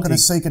I'm not daunting. going to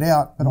seek it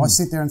out, but I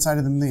sit there and say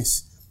to them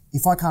this: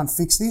 if I can't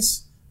fix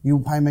this,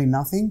 you'll pay me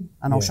nothing,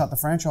 and I'll shut the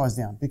franchise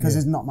down because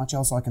there's not much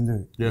else I can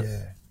do. Yeah.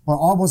 But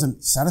I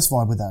wasn't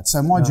satisfied with that.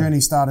 So my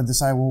journey started to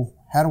say, well,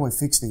 how do I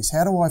fix this?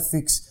 How do I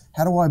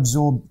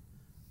absorb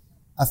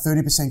a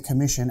 30%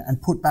 commission and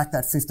put back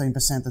that 15%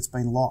 that's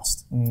been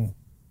lost?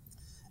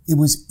 It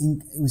was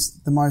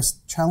the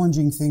most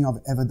challenging thing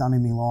I've ever done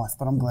in my life,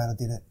 but I'm glad I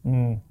did it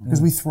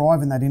because we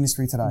thrive in that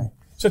industry today.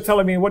 So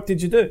tell me, what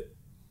did you do?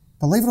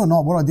 Believe it or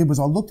not, what I did was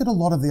I looked at a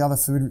lot of the other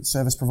food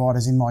service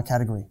providers in my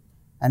category,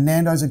 and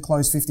Nando's had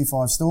closed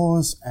 55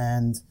 stores,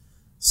 and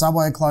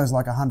Subway had closed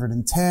like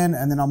 110,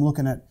 and then I'm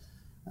looking at,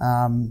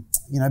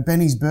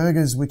 Benny's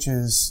Burgers, which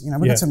is,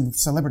 we've got some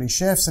celebrity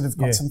chefs that have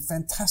got some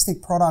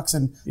fantastic products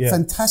and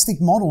fantastic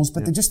models,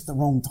 but they're just at the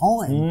wrong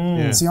time.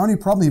 It's the only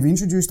problem. You've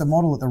introduced a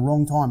model at the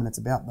wrong time, and it's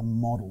about the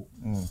model.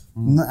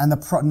 And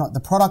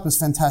the product was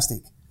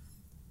fantastic.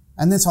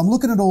 And then so I'm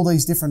looking at all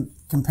these different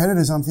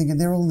competitors, and I'm thinking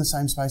they're all in the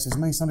same space as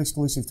me. It's not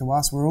exclusive to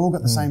us. We're all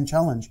got the same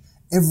challenge.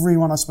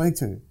 Everyone I speak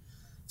to.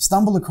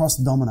 Stumbled across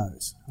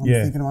Domino's. I'm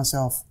thinking to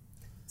myself,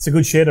 it's a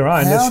good share to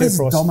own. how does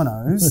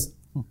Domino's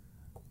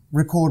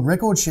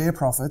record share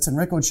profits and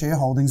record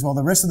shareholdings while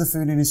the rest of the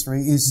food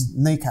industry is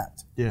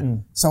kneecapped?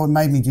 So it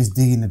made me just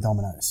dig into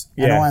Domino's.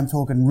 And I am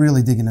talking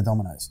really dig into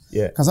Domino's.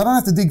 Because I don't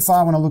have to dig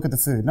far when I look at the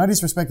food. No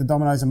disrespect to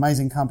Domino's,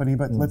 amazing company,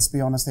 but let's be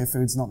honest, their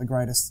food's not the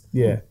greatest.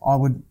 I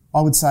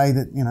would say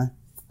that,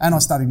 and I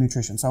studied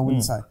nutrition, so I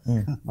wouldn't say.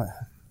 But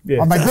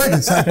I make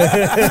burgers. So.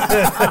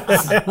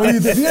 What do you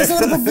do? You have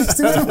a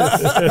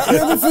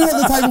food at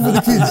the table for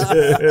the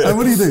kids. So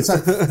what do you do? So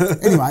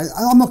anyway,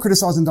 I'm not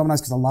criticising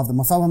Domino's because I love them.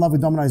 I fell in love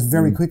with Domino's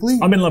very quickly.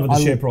 I'm in love with the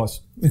share price.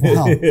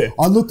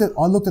 I looked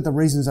at the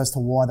reasons as to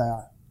why they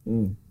are.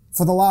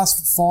 For the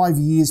last 5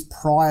 years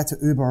prior to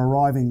Uber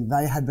arriving,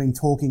 they had been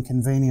talking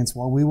convenience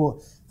while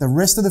the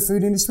rest of the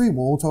food industry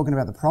were all talking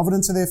about the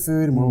provenance of their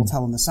food, and we're all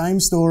telling the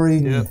same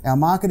story. Our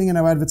marketing and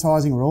our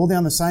advertising, we're all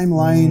down the same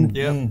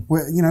lane.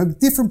 We're,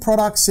 different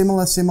products,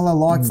 similar,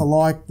 like for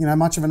like,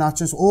 much of a nut,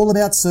 just all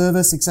about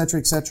service, et cetera,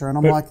 et cetera. And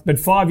I'm but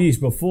 5 years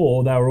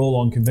before, they were all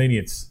on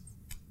convenience.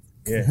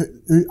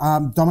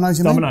 Domino's,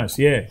 you Domino's,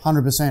 mean?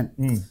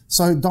 100%.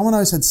 So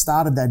Domino's had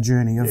started that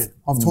journey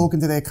of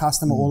talking to their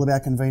customer all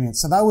about convenience.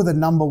 So they were the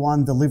number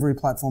one delivery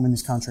platform in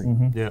this country.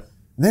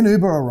 Then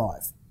Uber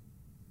arrived.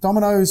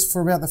 Domino's,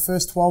 for about the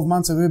first 12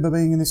 months of Uber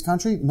being in this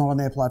country, not on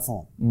their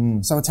platform.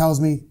 So it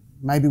tells me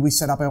maybe we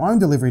set up our own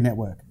delivery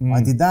network.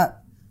 I did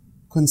that.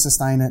 Couldn't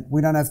sustain it.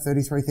 We don't have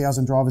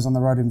 33,000 drivers on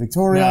the road in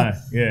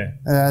Victoria.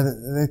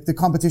 The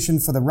competition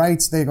for the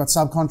rates, they've got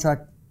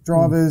subcontract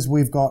drivers.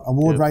 We've got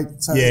award rate.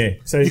 So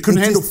you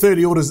couldn't handle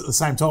 30 orders at the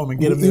same time and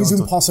get them there. It was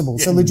impossible.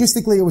 So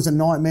logistically, it was a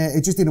nightmare.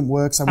 It just didn't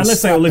work. So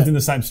unless they all lived in the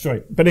same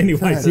street. But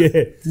anyways,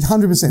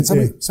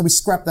 100%. So we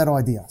scrapped that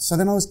idea. So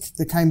then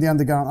it came down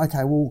to going,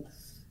 okay, well,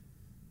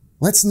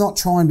 let's not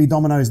try and be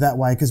Domino's that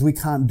way because we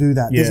can't do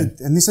that.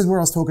 And this is where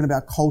I was talking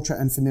about culture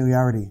and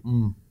familiarity.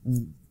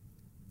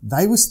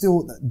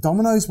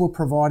 Domino's were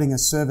providing a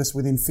service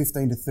within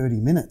 15 to 30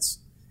 minutes.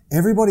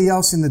 Everybody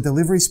else in the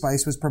delivery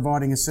space was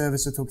providing a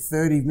service that took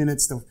 30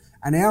 minutes to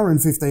an hour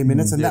and 15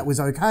 minutes, and that was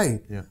okay.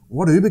 Yeah.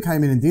 What Uber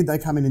came in and did, they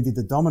come in and did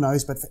the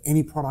Domino's, but for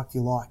any product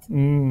you like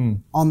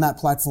on that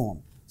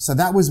platform. So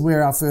that was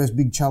where our first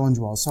big challenge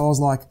was. So I was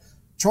like,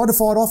 tried to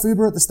fight off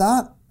Uber at the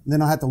start.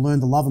 Then I had to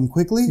learn to love them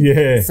quickly.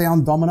 Yeah.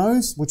 Found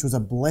Domino's, which was a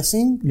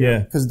blessing. Yeah.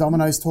 Because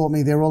Domino's taught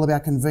me they're all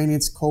about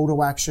convenience, call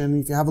to action.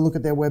 If you have a look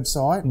at their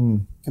website,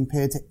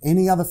 compared to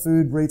any other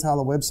food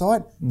retailer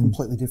website,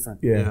 completely different.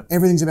 Yeah.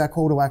 Everything's about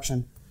call to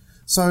action.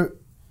 So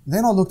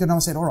then I looked at it and I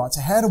said, all right,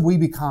 so how do we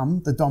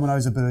become the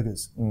Domino's of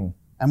burgers?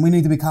 And we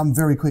need to become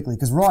very quickly.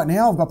 Because right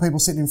now I've got people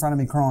sitting in front of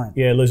me crying.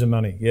 Yeah, losing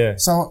money. Yeah.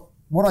 So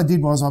what I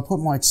did was I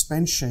put my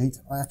expense sheet.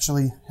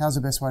 How's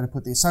the best way to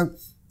put this? So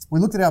we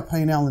looked at our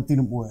P&L and it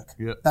didn't work.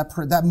 Yep.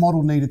 That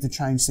model needed to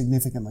change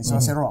significantly. So I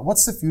said, all right,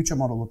 what's the future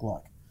model look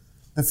like?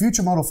 The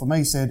future model for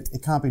me said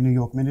it can't be New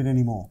York Minute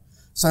anymore.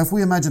 So if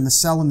we imagine the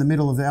cell in the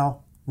middle of our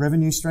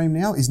revenue stream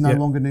now is no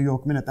longer New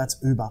York Minute, that's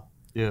Uber.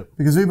 Yeah.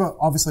 Because Uber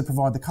obviously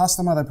provide the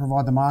customer, they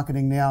provide the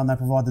marketing now, and they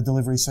provide the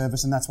delivery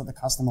service, and that's what the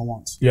customer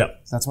wants. Yeah.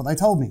 So that's what they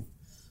told me.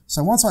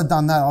 So once I'd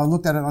done that, I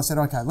looked at it and I said,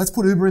 okay, let's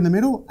put Uber in the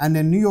middle, and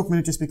then New York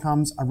Minute just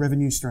becomes a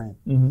revenue stream.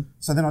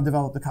 So then I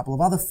developed a couple of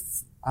other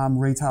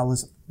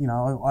retailers. You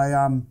know,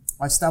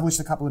 I established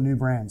a couple of new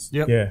brands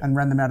and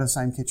ran them out of the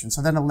same kitchen.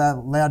 So that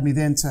allowed me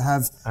then to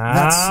have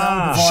that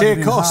cell divided share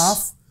in costs.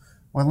 half.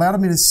 Well,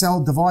 allowed me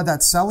to divide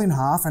that cell in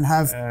half and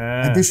have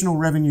additional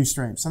revenue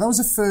streams. So that was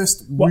the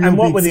first. And what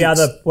big were the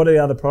fix. what are the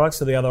other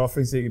products or the other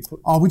offerings that you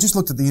put? Oh, we just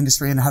looked at the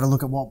industry and had a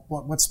look at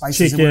what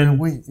spaces Chicken.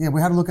 we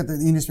had a look at the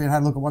industry and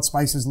had a look at what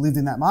spaces lived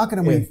in that market,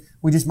 and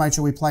we just made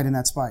sure we played in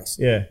that space.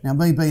 Yeah. Now,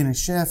 me being a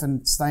chef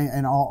and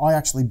I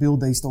actually build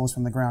these stores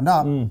from the ground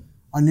up.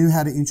 I knew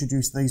how to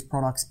introduce these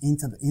products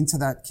into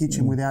that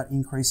kitchen without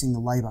increasing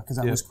the labour, because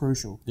that was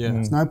crucial. Yeah.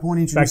 There's no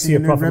point introducing Back to your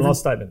a new profit and revenue. loss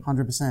statement.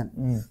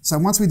 100%. So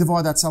once we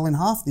divide that cell in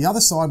half, the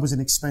other side was an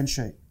expense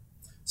sheet.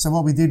 So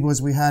what we did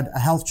was we had a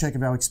health check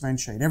of our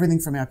expense sheet. Everything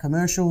from our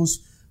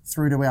commercials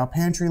through to our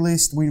pantry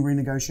list, we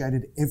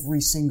renegotiated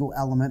every single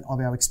element of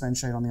our expense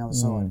sheet on the other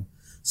side.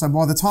 So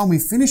by the time we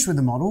finished with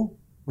the model,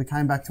 we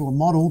came back to a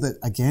model that,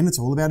 again, it's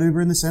all about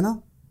Uber in the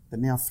centre, that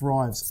now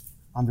thrives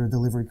under a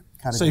delivery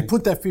category. So you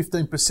put that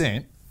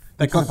 15%,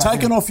 that got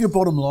taken off your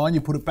bottom line,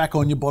 you put it back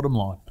on your bottom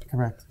line.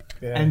 Correct.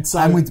 Yeah. And so,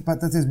 But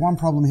there's one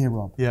problem here,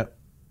 Rob. yeah.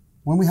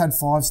 When we had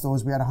 5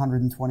 stores, we had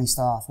 120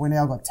 staff. We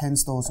now got 10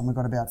 stores and we've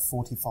got about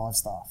 45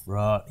 staff.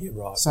 Right. You're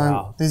right.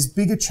 So there's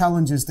bigger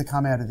challenges to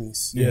come out of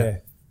this. Yeah.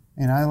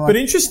 You know, like, But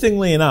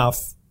interestingly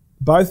enough,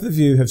 both of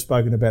you have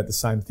spoken about the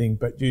same thing,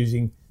 but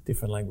using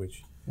different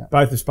language. Yeah.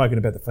 Both have spoken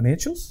about the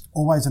financials.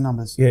 always the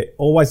numbers. Yeah,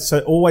 always. So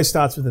always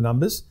starts with the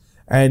numbers.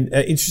 And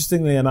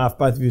interestingly enough,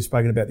 both of you have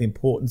spoken about the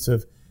importance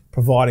of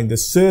providing the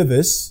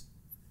service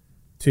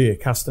to your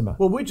customer.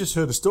 Well, we just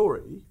heard a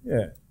story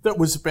that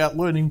was about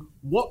learning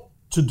what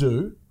to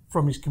do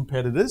from his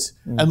competitors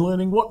and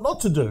learning what not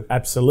to do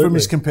Absolutely. from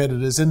his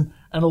competitors. And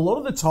a lot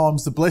of the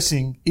times the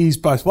blessing is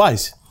both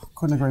ways.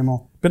 Couldn't agree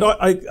more. But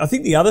I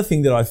think the other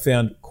thing that I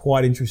found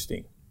quite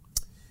interesting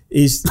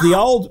is the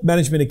old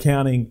management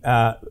accounting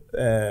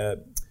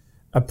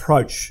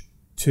approach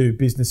to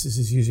businesses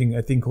is using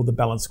a thing called the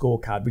balanced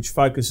scorecard, which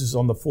focuses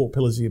on the 4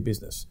 pillars of your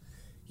business: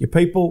 your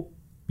people,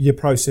 your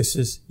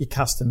processes, your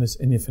customers,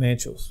 and your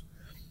financials.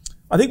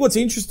 I think what's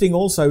interesting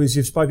also is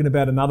you've spoken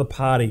about another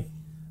party,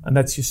 and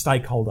that's your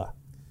stakeholder,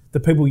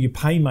 the people you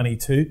pay money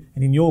to,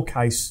 and in your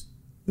case,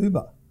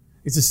 Uber.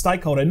 It's a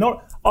stakeholder.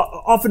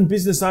 Often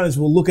business owners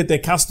will look at their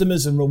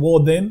customers and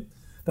reward them.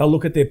 They'll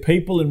look at their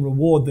people and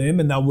reward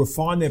them, and they'll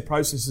refine their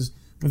processes,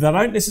 but they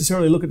don't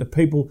necessarily look at the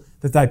people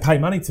that they pay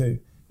money to.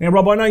 Now,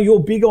 Rob, I know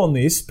you're big on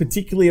this,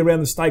 particularly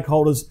around the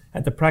stakeholders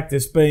at the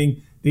practice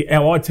being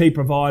our IT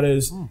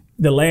providers,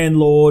 the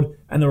landlord,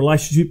 and the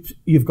relationship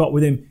you've got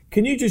with them.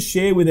 Can you just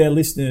share with our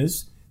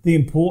listeners the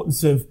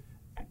importance of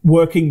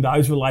working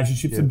those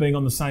relationships and being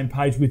on the same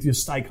page with your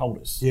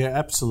stakeholders? Yeah,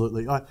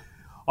 absolutely.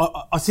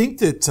 I think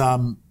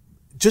that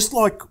just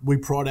like we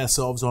pride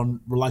ourselves on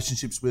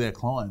relationships with our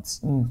clients,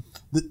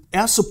 that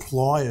our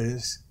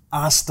suppliers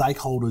are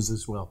stakeholders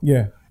as well.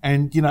 Yeah.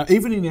 And, you know,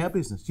 even in our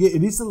business,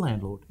 it is the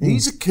landlord.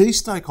 He's a key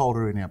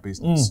stakeholder in our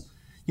business.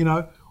 You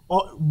know,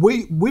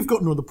 we've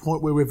gotten to the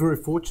point where we're very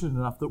fortunate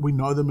enough that we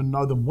know them and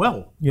know them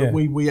well, that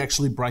we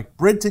actually break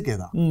bread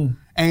together.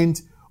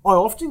 And I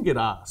often get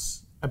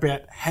asked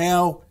about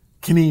how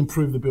can he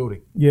improve the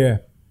building. Yeah.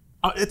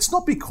 It's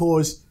not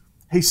because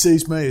he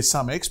sees me as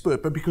some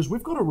expert, but because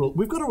we've got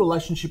a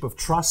relationship of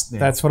trust now.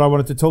 That's what I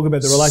wanted to talk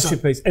about, the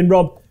relationship piece. And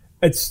Rob,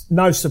 it's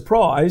no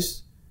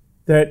surprise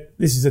that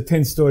this is a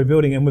 10-story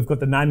building and we've got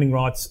the naming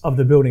rights of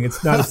the building.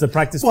 It's known as the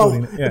practice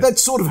building. Yeah. That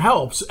sort of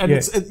helps. And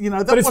it's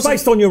but it's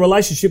based on your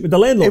relationship with the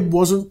landlord.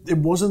 It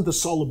wasn't the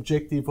sole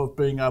objective of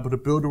being able to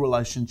build a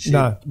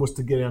relationship was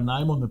to get our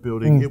name on the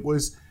building. It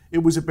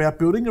was about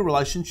building a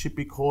relationship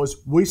because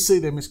we see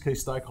them as key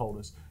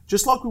stakeholders.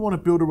 Just like we want to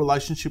build a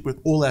relationship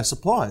with all our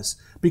suppliers,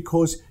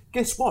 because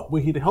guess what?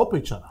 We're here to help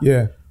each other.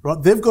 Yeah.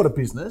 Right? They've got a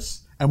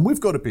business and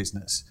we've got a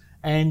business.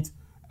 And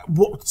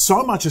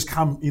so much has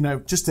come,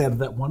 just out of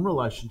that one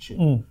relationship.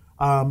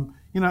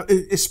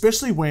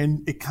 especially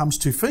when it comes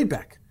to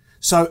feedback.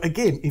 So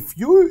again,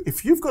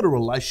 if you've got a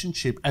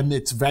relationship and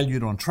it's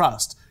valued on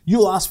trust,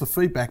 you'll ask for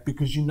feedback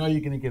because you know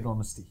you're going to get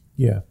honesty.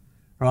 Yeah.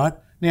 Right?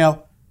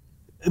 Now,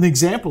 an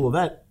example of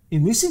that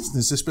in this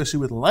instance, especially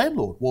with the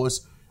landlord,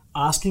 was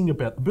asking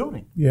about the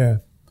building. Yeah.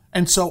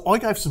 And so I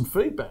gave some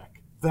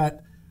feedback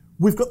that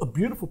we've got the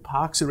beautiful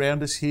parks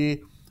around us here,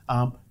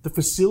 the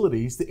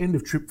facilities, the end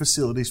of trip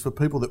facilities for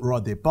people that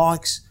ride their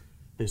bikes.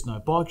 There's no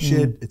bike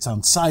shed. It's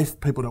unsafe.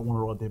 People don't want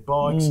to ride their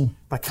bikes.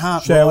 They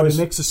can't ride and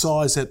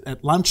exercise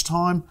at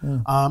lunchtime.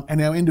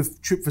 And our end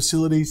of trip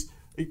facilities,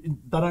 they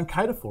don't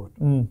cater for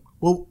it.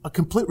 Well, a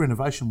complete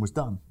renovation was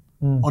done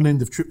on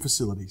end of trip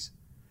facilities.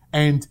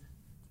 And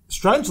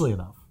strangely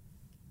enough,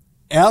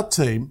 our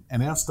team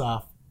and our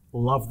staff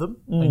love them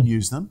and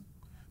use them.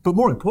 But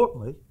more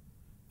importantly,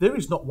 there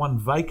is not one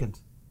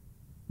vacant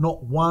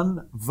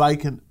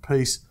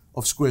piece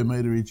of square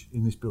meterage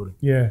in this building.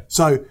 Yeah.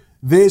 So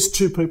there's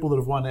 2 people that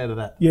have won out of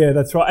that. Yeah,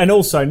 that's right. And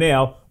also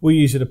now we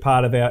use it as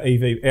part of our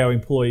our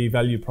employee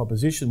value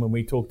proposition when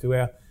we talk to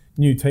our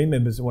new team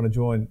members that want to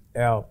join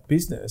our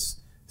business.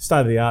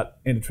 State-of-the-art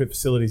end-of-trip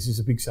facilities is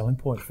a big selling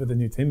point for the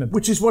new team members.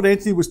 Which is what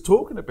Anthony was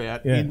talking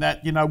about in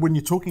that, when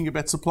you're talking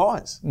about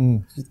suppliers.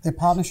 They're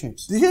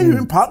partnerships. Yeah, you're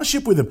in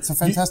partnership with them. It's a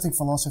fantastic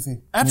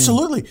philosophy.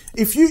 Absolutely.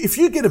 If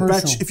you get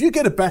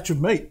a batch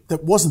of meat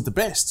that wasn't the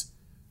best,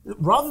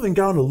 rather than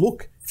going to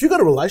look, if you've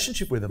got a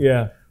relationship with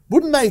them,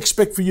 wouldn't they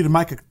expect for you to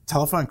make a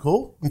telephone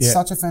call? It's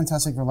such a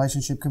fantastic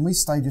relationship. Can we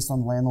stay just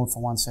on the landlord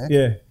for 1 sec?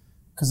 Yeah.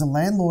 Because the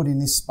landlord in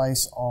this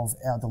space of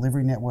our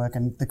delivery network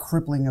and the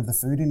crippling of the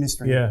food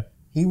industry,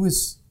 he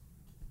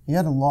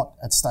had a lot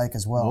at stake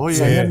as well. Oh, yeah.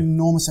 So he had an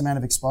enormous amount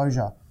of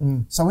exposure.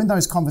 So in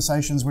those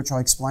conversations, which I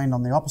explained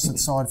on the opposite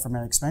side from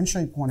an expense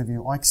sheet point of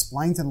view, I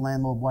explained to the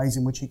landlord ways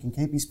in which he can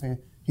keep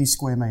his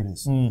square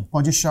metres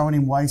by just showing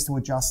him ways to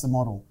adjust the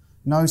model.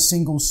 No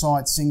single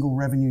site, single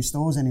revenue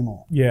stores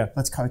anymore. Yeah.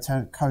 Let's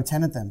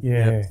co-tenant them.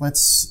 Yeah.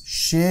 Let's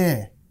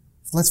share.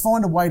 Let's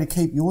find a way to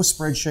keep your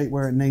spreadsheet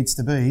where it needs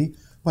to be,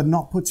 but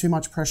not put too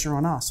much pressure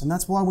on us. And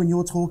that's why when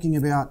you're talking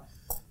about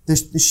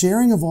the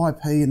sharing of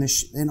IP, and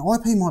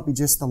IP might be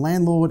just the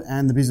landlord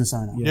and the business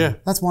owner. Yeah.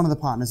 That's one of the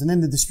partners. And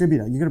then the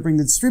distributor. You've got to bring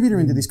the distributor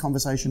into this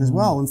conversation as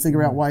well and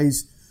figure out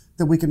ways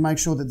that we can make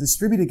sure that the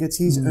distributor gets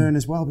his earn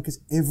as well, because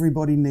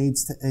everybody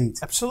needs to eat.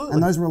 Absolutely.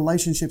 And those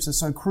relationships are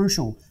so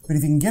crucial. But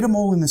if you can get them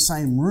all in the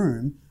same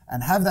room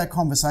and have that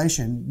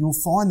conversation, you'll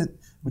find that,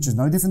 which is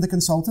no different to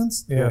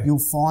consultants, you'll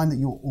find that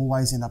you'll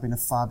always end up in a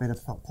far better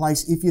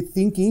place if you're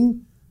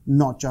thinking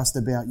not just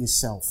about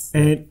yourself.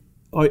 And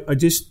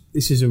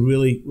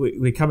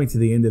we're coming to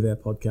the end of our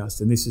podcast,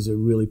 and this is a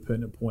really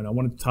pertinent point. I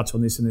want to touch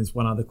on this, and there's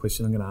one other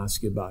question I'm going to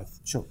ask you both.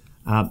 Sure.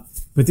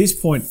 But this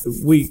point,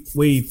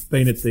 we've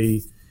been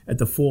at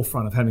the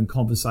forefront of having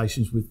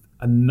conversations with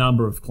a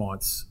number of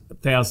clients,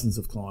 thousands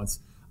of clients,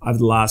 over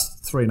the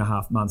last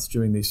 3.5 months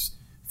during this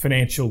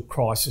financial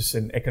crisis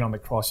and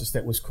economic crisis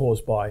that was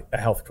caused by a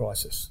health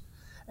crisis.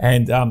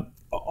 And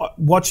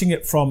watching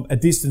it from a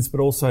distance,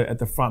 but also at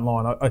the front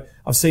line,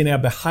 I've seen our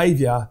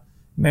behaviour,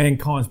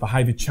 mankind's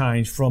behaviour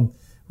change from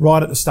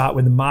right at the start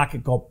when the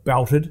market got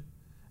belted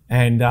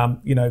and,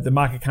 the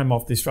market came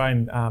off, the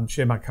Australian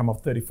share market came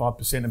off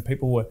 35%, and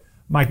people were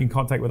making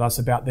contact with us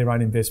about their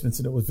own investments,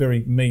 and it was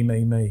very me.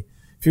 A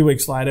few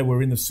weeks later, we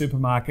were in the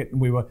supermarket and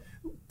we were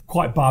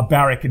quite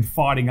barbaric in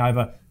fighting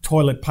over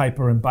toilet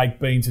paper and baked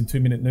beans and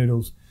 2-minute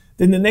noodles.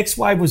 Then the next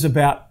wave was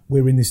about,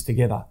 we're in this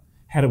together.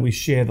 How do we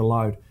share the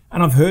load?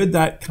 And I've heard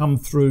that come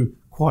through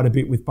quite a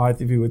bit with both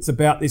of you. It's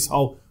about this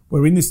whole,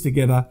 we're in this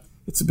together.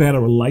 It's about a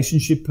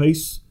relationship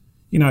piece.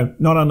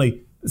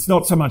 It's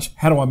not so much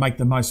how do I make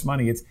the most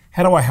money, it's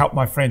how do I help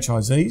my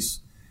franchisees?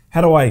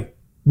 How do I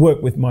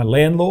work with my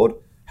landlord?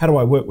 How do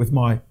I work with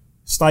my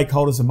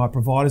stakeholders and my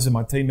providers and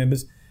my team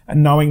members?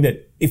 And knowing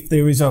that if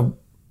there is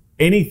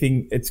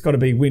anything, it's got to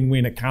be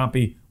win-win. It can't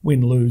be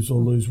win-lose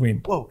or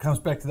lose-win. Well, it comes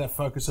back to that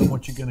focus on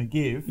what you're going to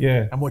give,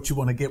 Yeah. and what you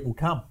want to get will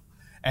come.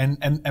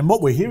 And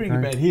what we're hearing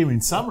about here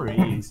in summary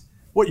is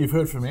what you've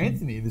heard from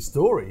Anthony. The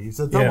story is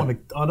I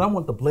don't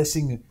want the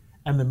blessing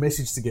and the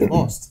message to get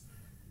lost.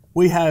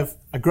 We have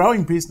a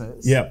growing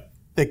business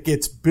that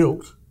gets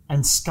built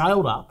and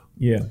scaled up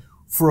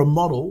for a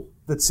model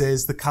that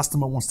says the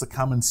customer wants to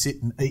come and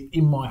sit and eat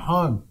in my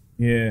home.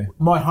 Yeah.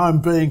 My home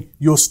being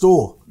your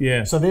store.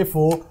 Yeah. So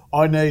therefore,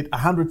 I need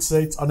 100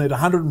 seats. I need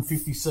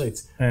 150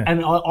 seats. Yeah.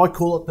 And I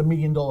call it the $1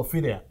 million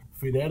fit out.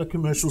 Fit out a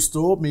commercial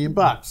store, $1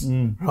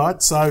 million.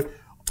 Right? So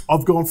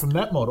I've gone from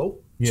that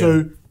model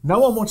to no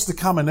one wants to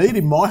come and eat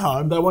in my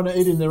home. They want to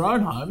eat in their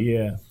own home.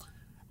 Yeah.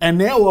 And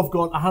now I've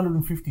got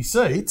 150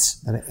 seats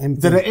that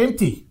are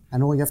empty.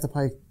 And all you have to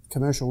pay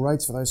commercial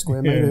rates for those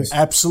square metres.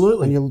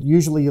 Absolutely. And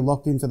you're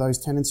locked into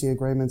those tenancy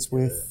agreements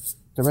with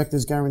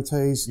director's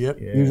guarantees. Yep.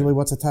 Yeah. Usually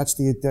what's attached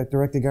to your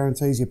director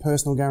guarantees, your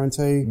personal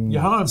guarantee.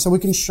 Your home. So we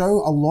can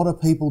show a lot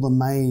of people the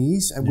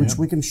maze at which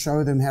we can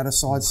show them how to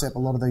sidestep a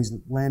lot of these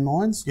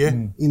landmines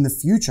in the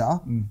future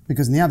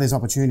because now there's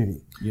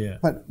opportunity. Yeah.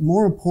 But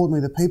more importantly,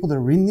 the people that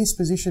are in this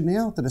position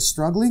now that are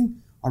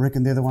struggling, I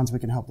reckon they're the ones we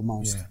can help the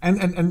most. Yeah.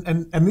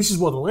 And this is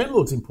why the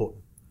landlord's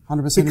important.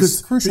 100%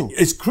 is crucial.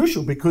 It's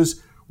crucial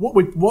because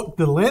what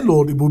the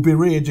landlord will be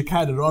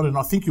re-educated on, and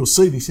I think you'll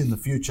see this in the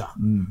future,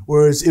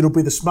 whereas it'll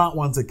be the smart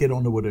ones that get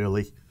onto it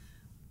early.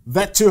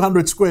 That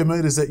 200 square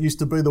metres that used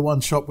to be the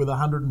one shop with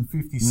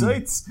 150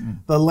 seats,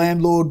 the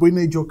landlord, we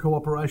need your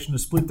cooperation to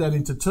split that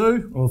into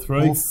 2 or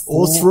 3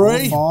 or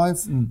 3, or 5,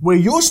 where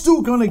you're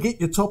still going to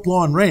get your top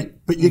line rent,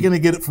 but you're going to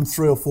get it from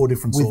 3 or 4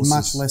 different with sources.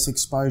 much less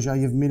exposure.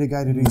 You've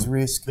mitigated his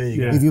risk. There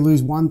you go. If you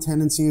lose one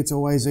tenancy, it's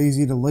always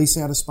easier to lease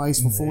out a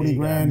space for 40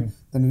 grand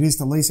than it is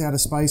to lease out a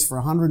space for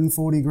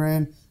 140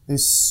 grand.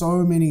 There's so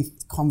many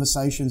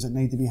conversations that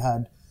need to be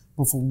had.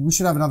 We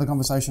should have another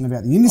conversation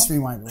about the industry,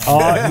 won't we? Oh,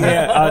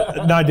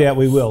 yeah, no doubt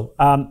we will.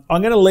 I'm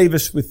going to leave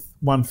us with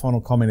one final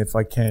comment if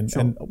I can,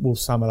 and we'll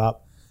sum it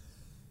up.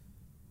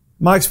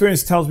 My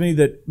experience tells me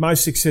that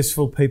most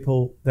successful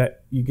people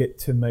that you get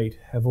to meet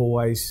have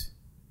always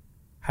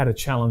had a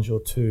challenge or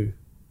two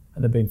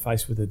and have been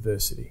faced with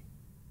adversity.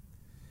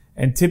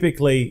 And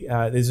typically,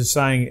 there's a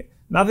saying,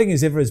 nothing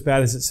is ever as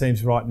bad as it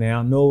seems right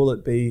now, nor will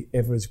it be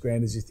ever as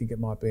grand as you think it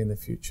might be in the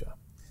future.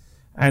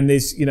 And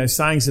there's,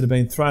 sayings that have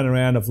been thrown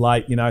around of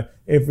late,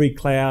 every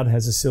cloud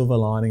has a silver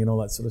lining and all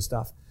that sort of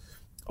stuff.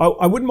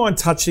 I wouldn't mind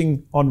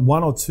touching on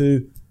 1 or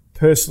 2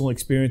 personal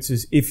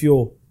experiences if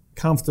you're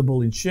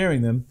comfortable in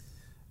sharing them.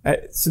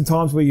 At some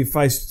times where you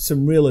faced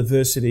some real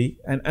adversity,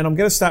 and I'm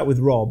going to start with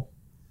Rob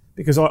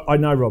because I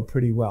know Rob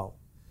pretty well.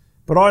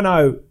 But I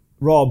know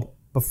Rob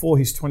before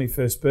his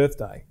 21st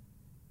birthday.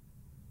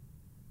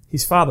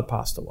 His father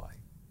passed away.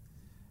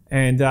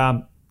 And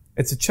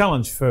it's a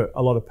challenge for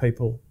a lot of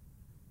people,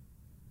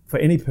 for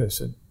any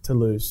person to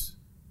lose,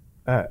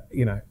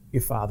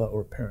 your father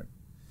or a parent.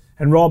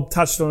 And Rob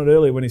touched on it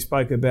earlier when he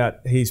spoke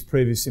about his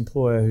previous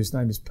employer, whose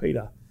name is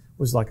Peter,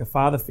 was like a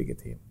father figure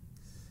to him.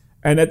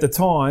 And at the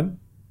time,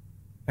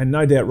 and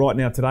no doubt right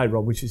now today,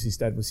 Rob wishes his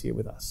dad was here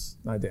with us,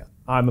 no doubt.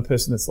 I'm a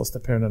person that's lost a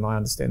parent and I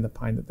understand the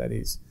pain that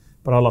is.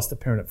 But I lost a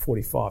parent at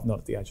 45, not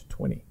at the age of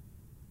 20.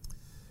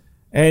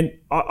 And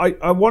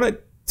I wanted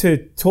to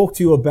talk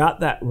to you about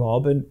that,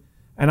 Rob, and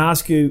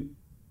ask you,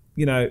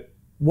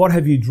 what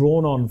have you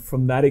drawn on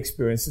from that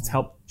experience that's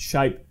helped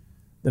shape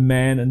the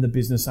man and the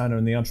business owner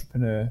and the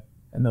entrepreneur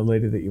and the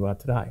leader that you are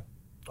today?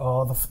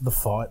 Oh, the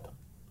fight.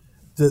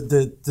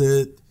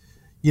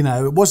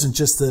 It wasn't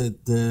just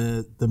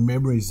the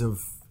memories of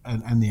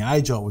and the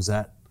age I was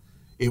at.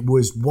 It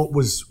was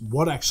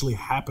what actually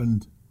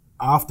happened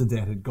after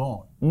Dad had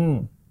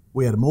gone.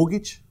 We had a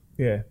mortgage.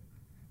 Yeah.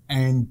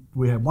 And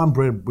we had one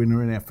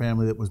breadwinner in our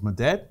family that was my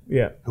dad.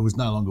 Yeah. Who was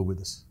no longer with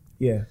us.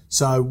 Yeah.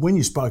 So when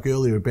you spoke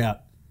earlier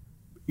about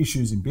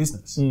issues in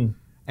business,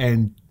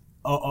 and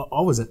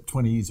I was at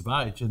 20 years of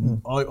age,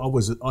 and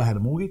I had a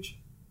mortgage.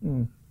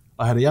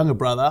 I had a younger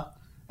brother,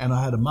 and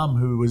I had a mum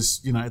who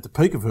was at the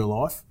peak of her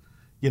life,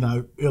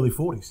 early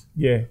 40s.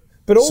 Yeah.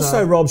 But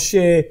also, Rob,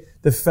 share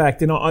the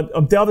fact, and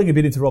I'm delving a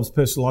bit into Rob's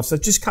personal life, so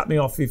just cut me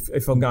off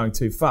if I'm going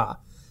too far.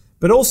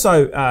 But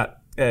also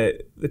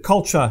the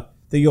culture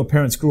that your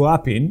parents grew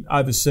up in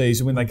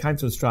overseas, and when they came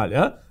to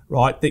Australia,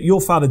 right, that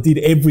your father did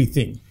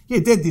everything. Yeah,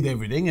 Dad did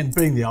everything, and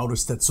being the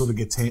oldest, that sort of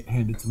gets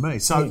handed to me.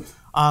 So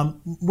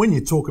when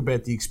you talk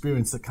about the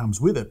experience that comes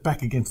with it,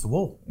 back against the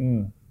wall.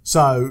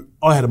 So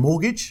I had a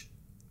mortgage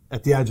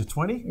at the age of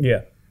 20.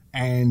 Yeah.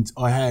 And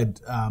I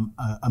had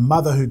a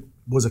mother who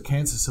was a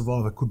cancer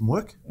survivor, couldn't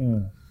work.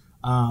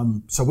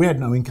 So we had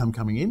no income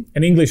coming in.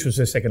 And English was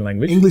her second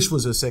language? English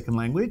was her second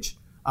language.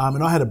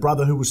 And I had a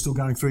brother who was still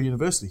going through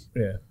university.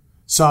 Yeah.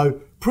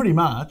 So pretty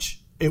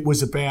much it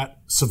was about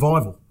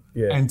survival.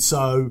 Yeah. And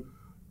so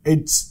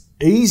it's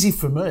easy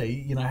for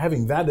me,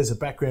 having that as a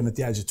background at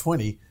the age of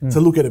 20, to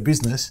look at a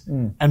business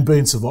and be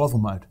in survival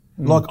mode.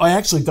 Like, I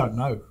actually don't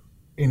know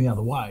any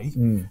other way.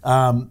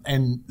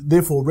 And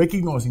therefore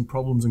recognising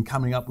problems and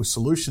coming up with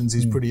solutions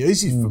is pretty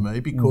easy for me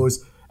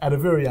because at a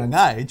very young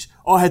age,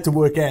 I had to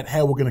work out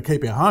how we're going to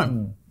keep our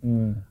home.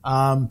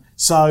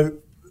 So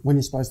when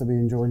you're supposed to be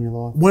enjoying your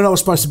life. When I was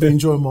supposed to be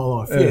enjoying my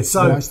life, yeah.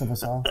 So most of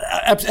us are.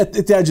 At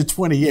the age of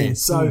 20, yeah.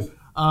 So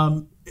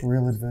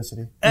real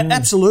adversity.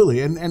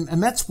 Absolutely,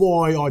 and that's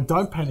why I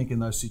don't panic in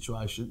those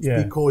situations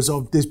because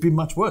there's been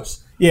much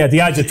worse. Yeah, at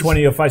the age of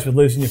 20, you're faced with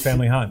losing your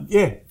family home.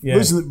 Yeah.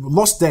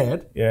 Lost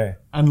Dad. Yeah.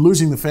 And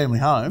losing the family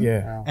home.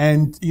 Yeah.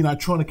 And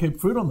trying to keep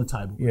food on the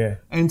table. Yeah.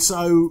 And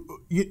so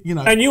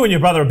And you and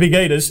your brother are big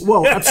eaters.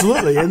 Well,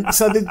 absolutely. And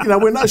so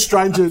we're no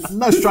stranger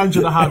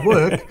to hard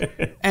work,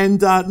 and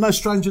no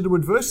stranger to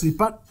adversity.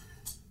 But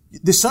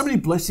there's so many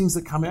blessings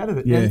that come out of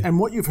it. Yeah. And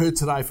what you've heard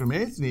today from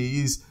Anthony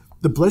is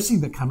the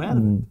blessing that come out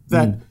of it.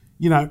 That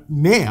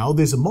now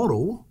there's a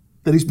model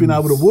that he's been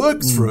able to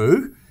work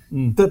through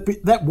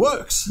that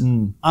works.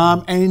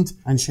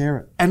 And share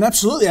it. And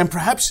absolutely. And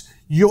perhaps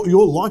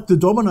you're like the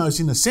Domino's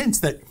in the sense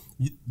that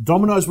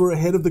Domino's were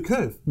ahead of the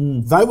curve.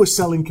 They were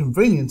selling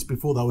convenience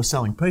before they were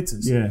selling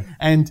pizzas. Yeah.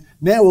 And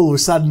now all of a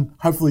sudden,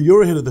 hopefully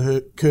you're ahead of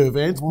the curve,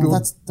 Ant,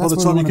 by the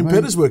time your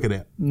competitors work it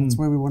out. That's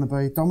where we want to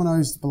be.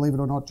 Domino's, believe it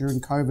or not,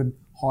 during COVID,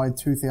 hired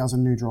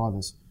 2,000 new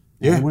drivers.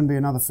 Yeah. There wouldn't be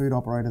another food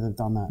operator that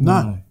done that.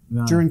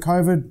 No. During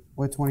COVID,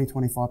 we're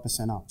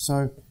 25% up.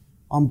 So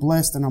I'm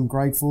blessed and I'm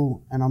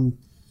grateful. And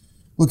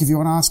look, if you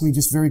want to ask me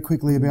just very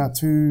quickly about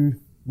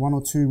one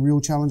or two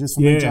real challenges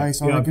for me,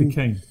 Jace, I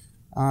reckon.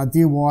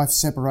 Dear wife,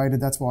 separated.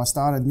 That's why I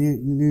started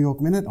New York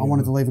Minute. I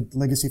wanted to leave a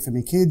legacy for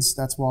my kids.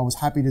 That's why I was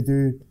happy to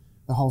do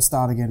the whole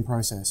start again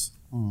process.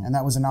 And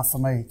that was enough for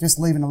me. Just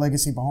leaving a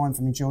legacy behind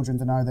for my children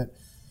to know that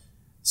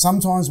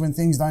sometimes when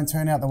things don't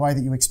turn out the way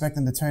that you expect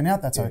them to turn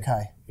out, that's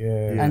okay.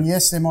 And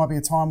yes, there might be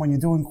a time when you're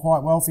doing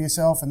quite well for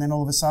yourself, and then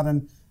all of a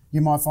sudden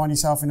you might find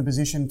yourself in a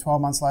position 12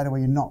 months later where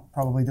you're not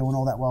probably doing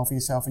all that well for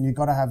yourself, and you've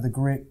got to have the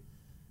grit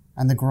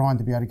and the grind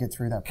to be able to get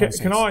through that process.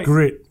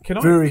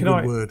 Very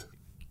good word.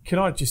 Can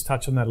I just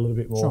touch on that a little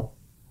bit more? Sure.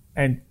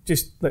 And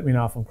just let me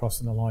know if I'm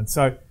crossing the line.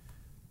 So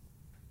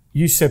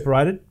you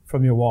separated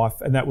from your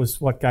wife, and that was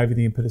what gave you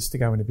the impetus to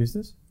go into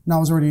business? No, I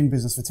was already in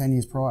business for 10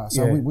 years prior.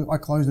 So I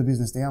closed the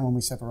business down when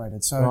we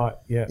separated. So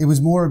it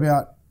was more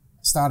about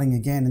starting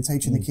again and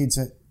teaching the kids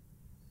that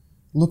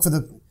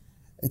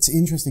it's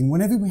interesting.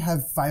 Whenever we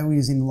have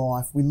failures in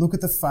life, we look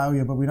at the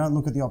failure, but we don't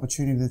look at the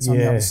opportunity that's on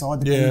the other side.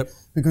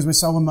 Because we're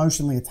so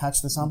emotionally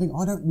attached to something.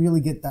 I don't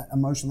really get that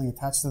emotionally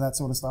attached to that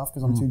sort of stuff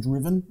because I'm too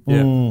driven.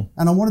 And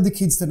I wanted the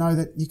kids to know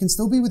that you can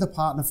still be with a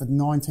partner for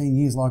 19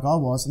 years like I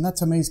was, and that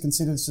to me is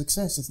considered a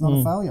success. It's not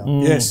a failure.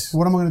 Yes. So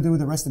what am I going to do with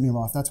the rest of my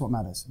life? That's what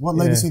matters. What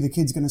legacy the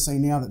kid's going to see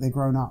now that they're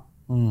grown up.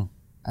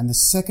 And the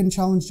second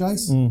challenge,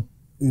 Jace,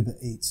 Uber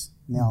Eats.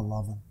 Now I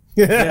love them.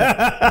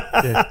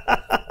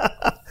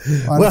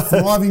 I had a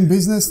thriving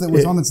business that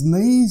was on its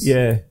knees.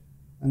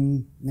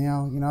 And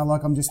now,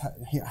 I'm just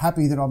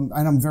happy that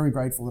I'm very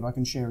grateful that I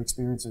can share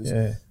experiences.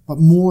 But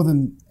more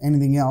than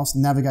anything else,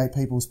 navigate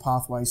people's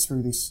pathways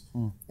through this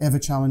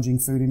ever-challenging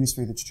food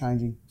industry that's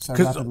changing so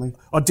rapidly.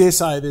 I dare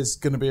say there's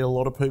going to be a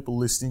lot of people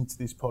listening to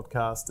this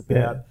podcast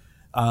about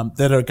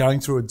that are going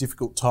through a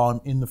difficult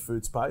time in the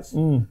food space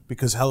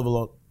because hell of a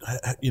lot,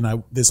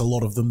 there's a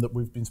lot of them that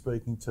we've been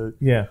speaking to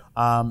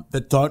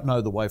that don't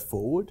know the way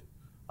forward.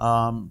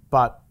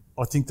 But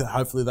I think that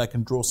hopefully they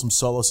can draw some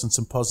solace and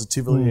some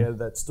positivity out of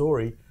that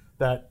story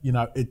that,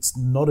 it's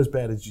not as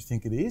bad as you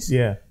think it is.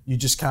 You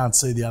just can't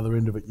see the other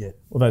end of it yet.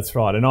 Well, that's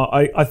right. And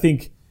I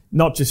think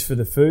not just for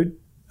the food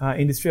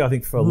industry, I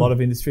think for a lot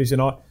of industries.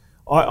 And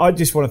I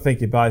just want to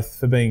thank you both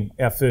for being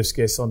our first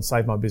guests on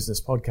Save My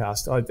Business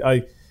podcast.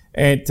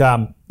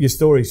 Your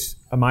story's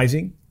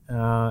amazing.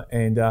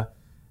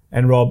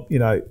 And Rob,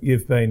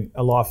 you've been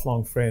a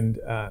lifelong friend,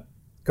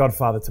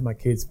 godfather to my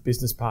kids,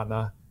 business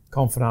partner,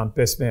 confidant,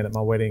 best man at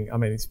my wedding. I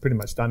mean, he's pretty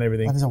much done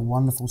everything. That is a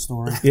wonderful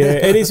story. Yeah,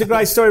 it is a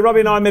great story.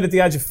 Robbie and I met at the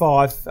age of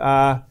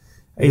 5.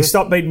 He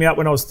stopped beating me up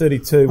when I was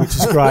 32, which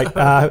is great.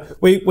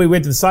 We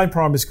went to the same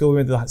primary school. We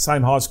went to the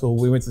same high school.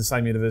 We went to the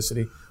same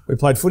university. We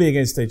played footy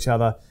against each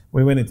other.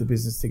 We went into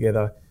business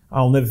together.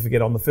 I'll never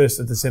forget, on the 1st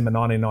of December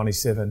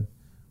 1997,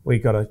 we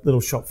got a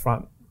little shop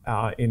front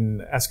in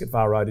Ascot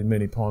Var Road in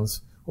Moonee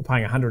Ponds. We're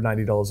paying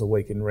 $180 a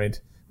week in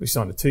rent. We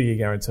signed a 2-year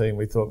guarantee, and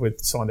we thought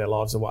we'd signed our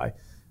lives away.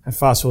 And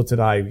fast forward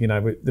today,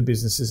 the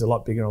business is a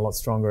lot bigger and a lot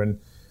stronger. And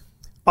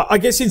I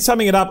guess in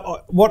summing it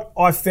up, what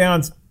I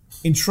found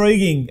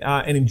intriguing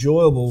and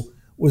enjoyable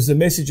was the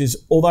messages,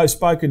 although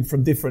spoken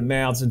from different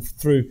mouths and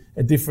through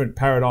a different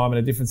paradigm and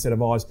a different set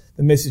of eyes,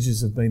 the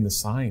messages have been the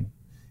same.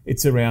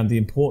 It's around the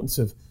importance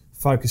of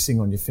focusing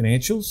on your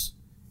financials,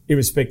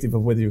 irrespective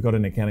of whether you've got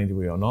an accounting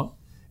degree or not.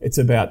 It's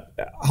about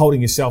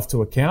holding yourself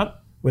to account,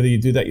 whether you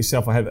do that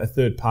yourself or have a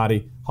third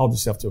party hold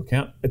yourself to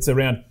account. It's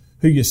around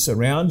who you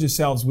surround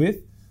yourselves with,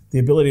 the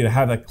ability to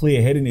have a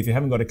clear head, and if you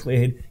haven't got a clear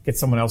head, get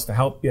someone else to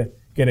help you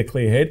get a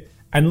clear head.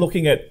 And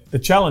looking at the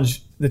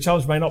challenge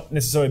may not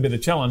necessarily be the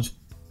challenge,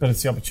 but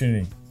it's the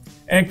opportunity.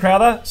 Ann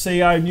Crowther,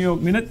 CEO New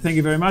York Minute, thank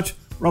you very much.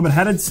 Robert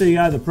Haddad,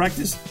 CEO of The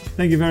Practice,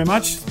 thank you very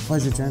much.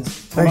 Pleasure, gents.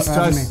 Thanks,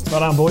 Jace.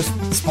 Well done, boys.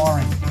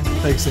 Inspiring.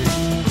 Thanks,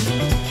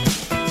 Ian.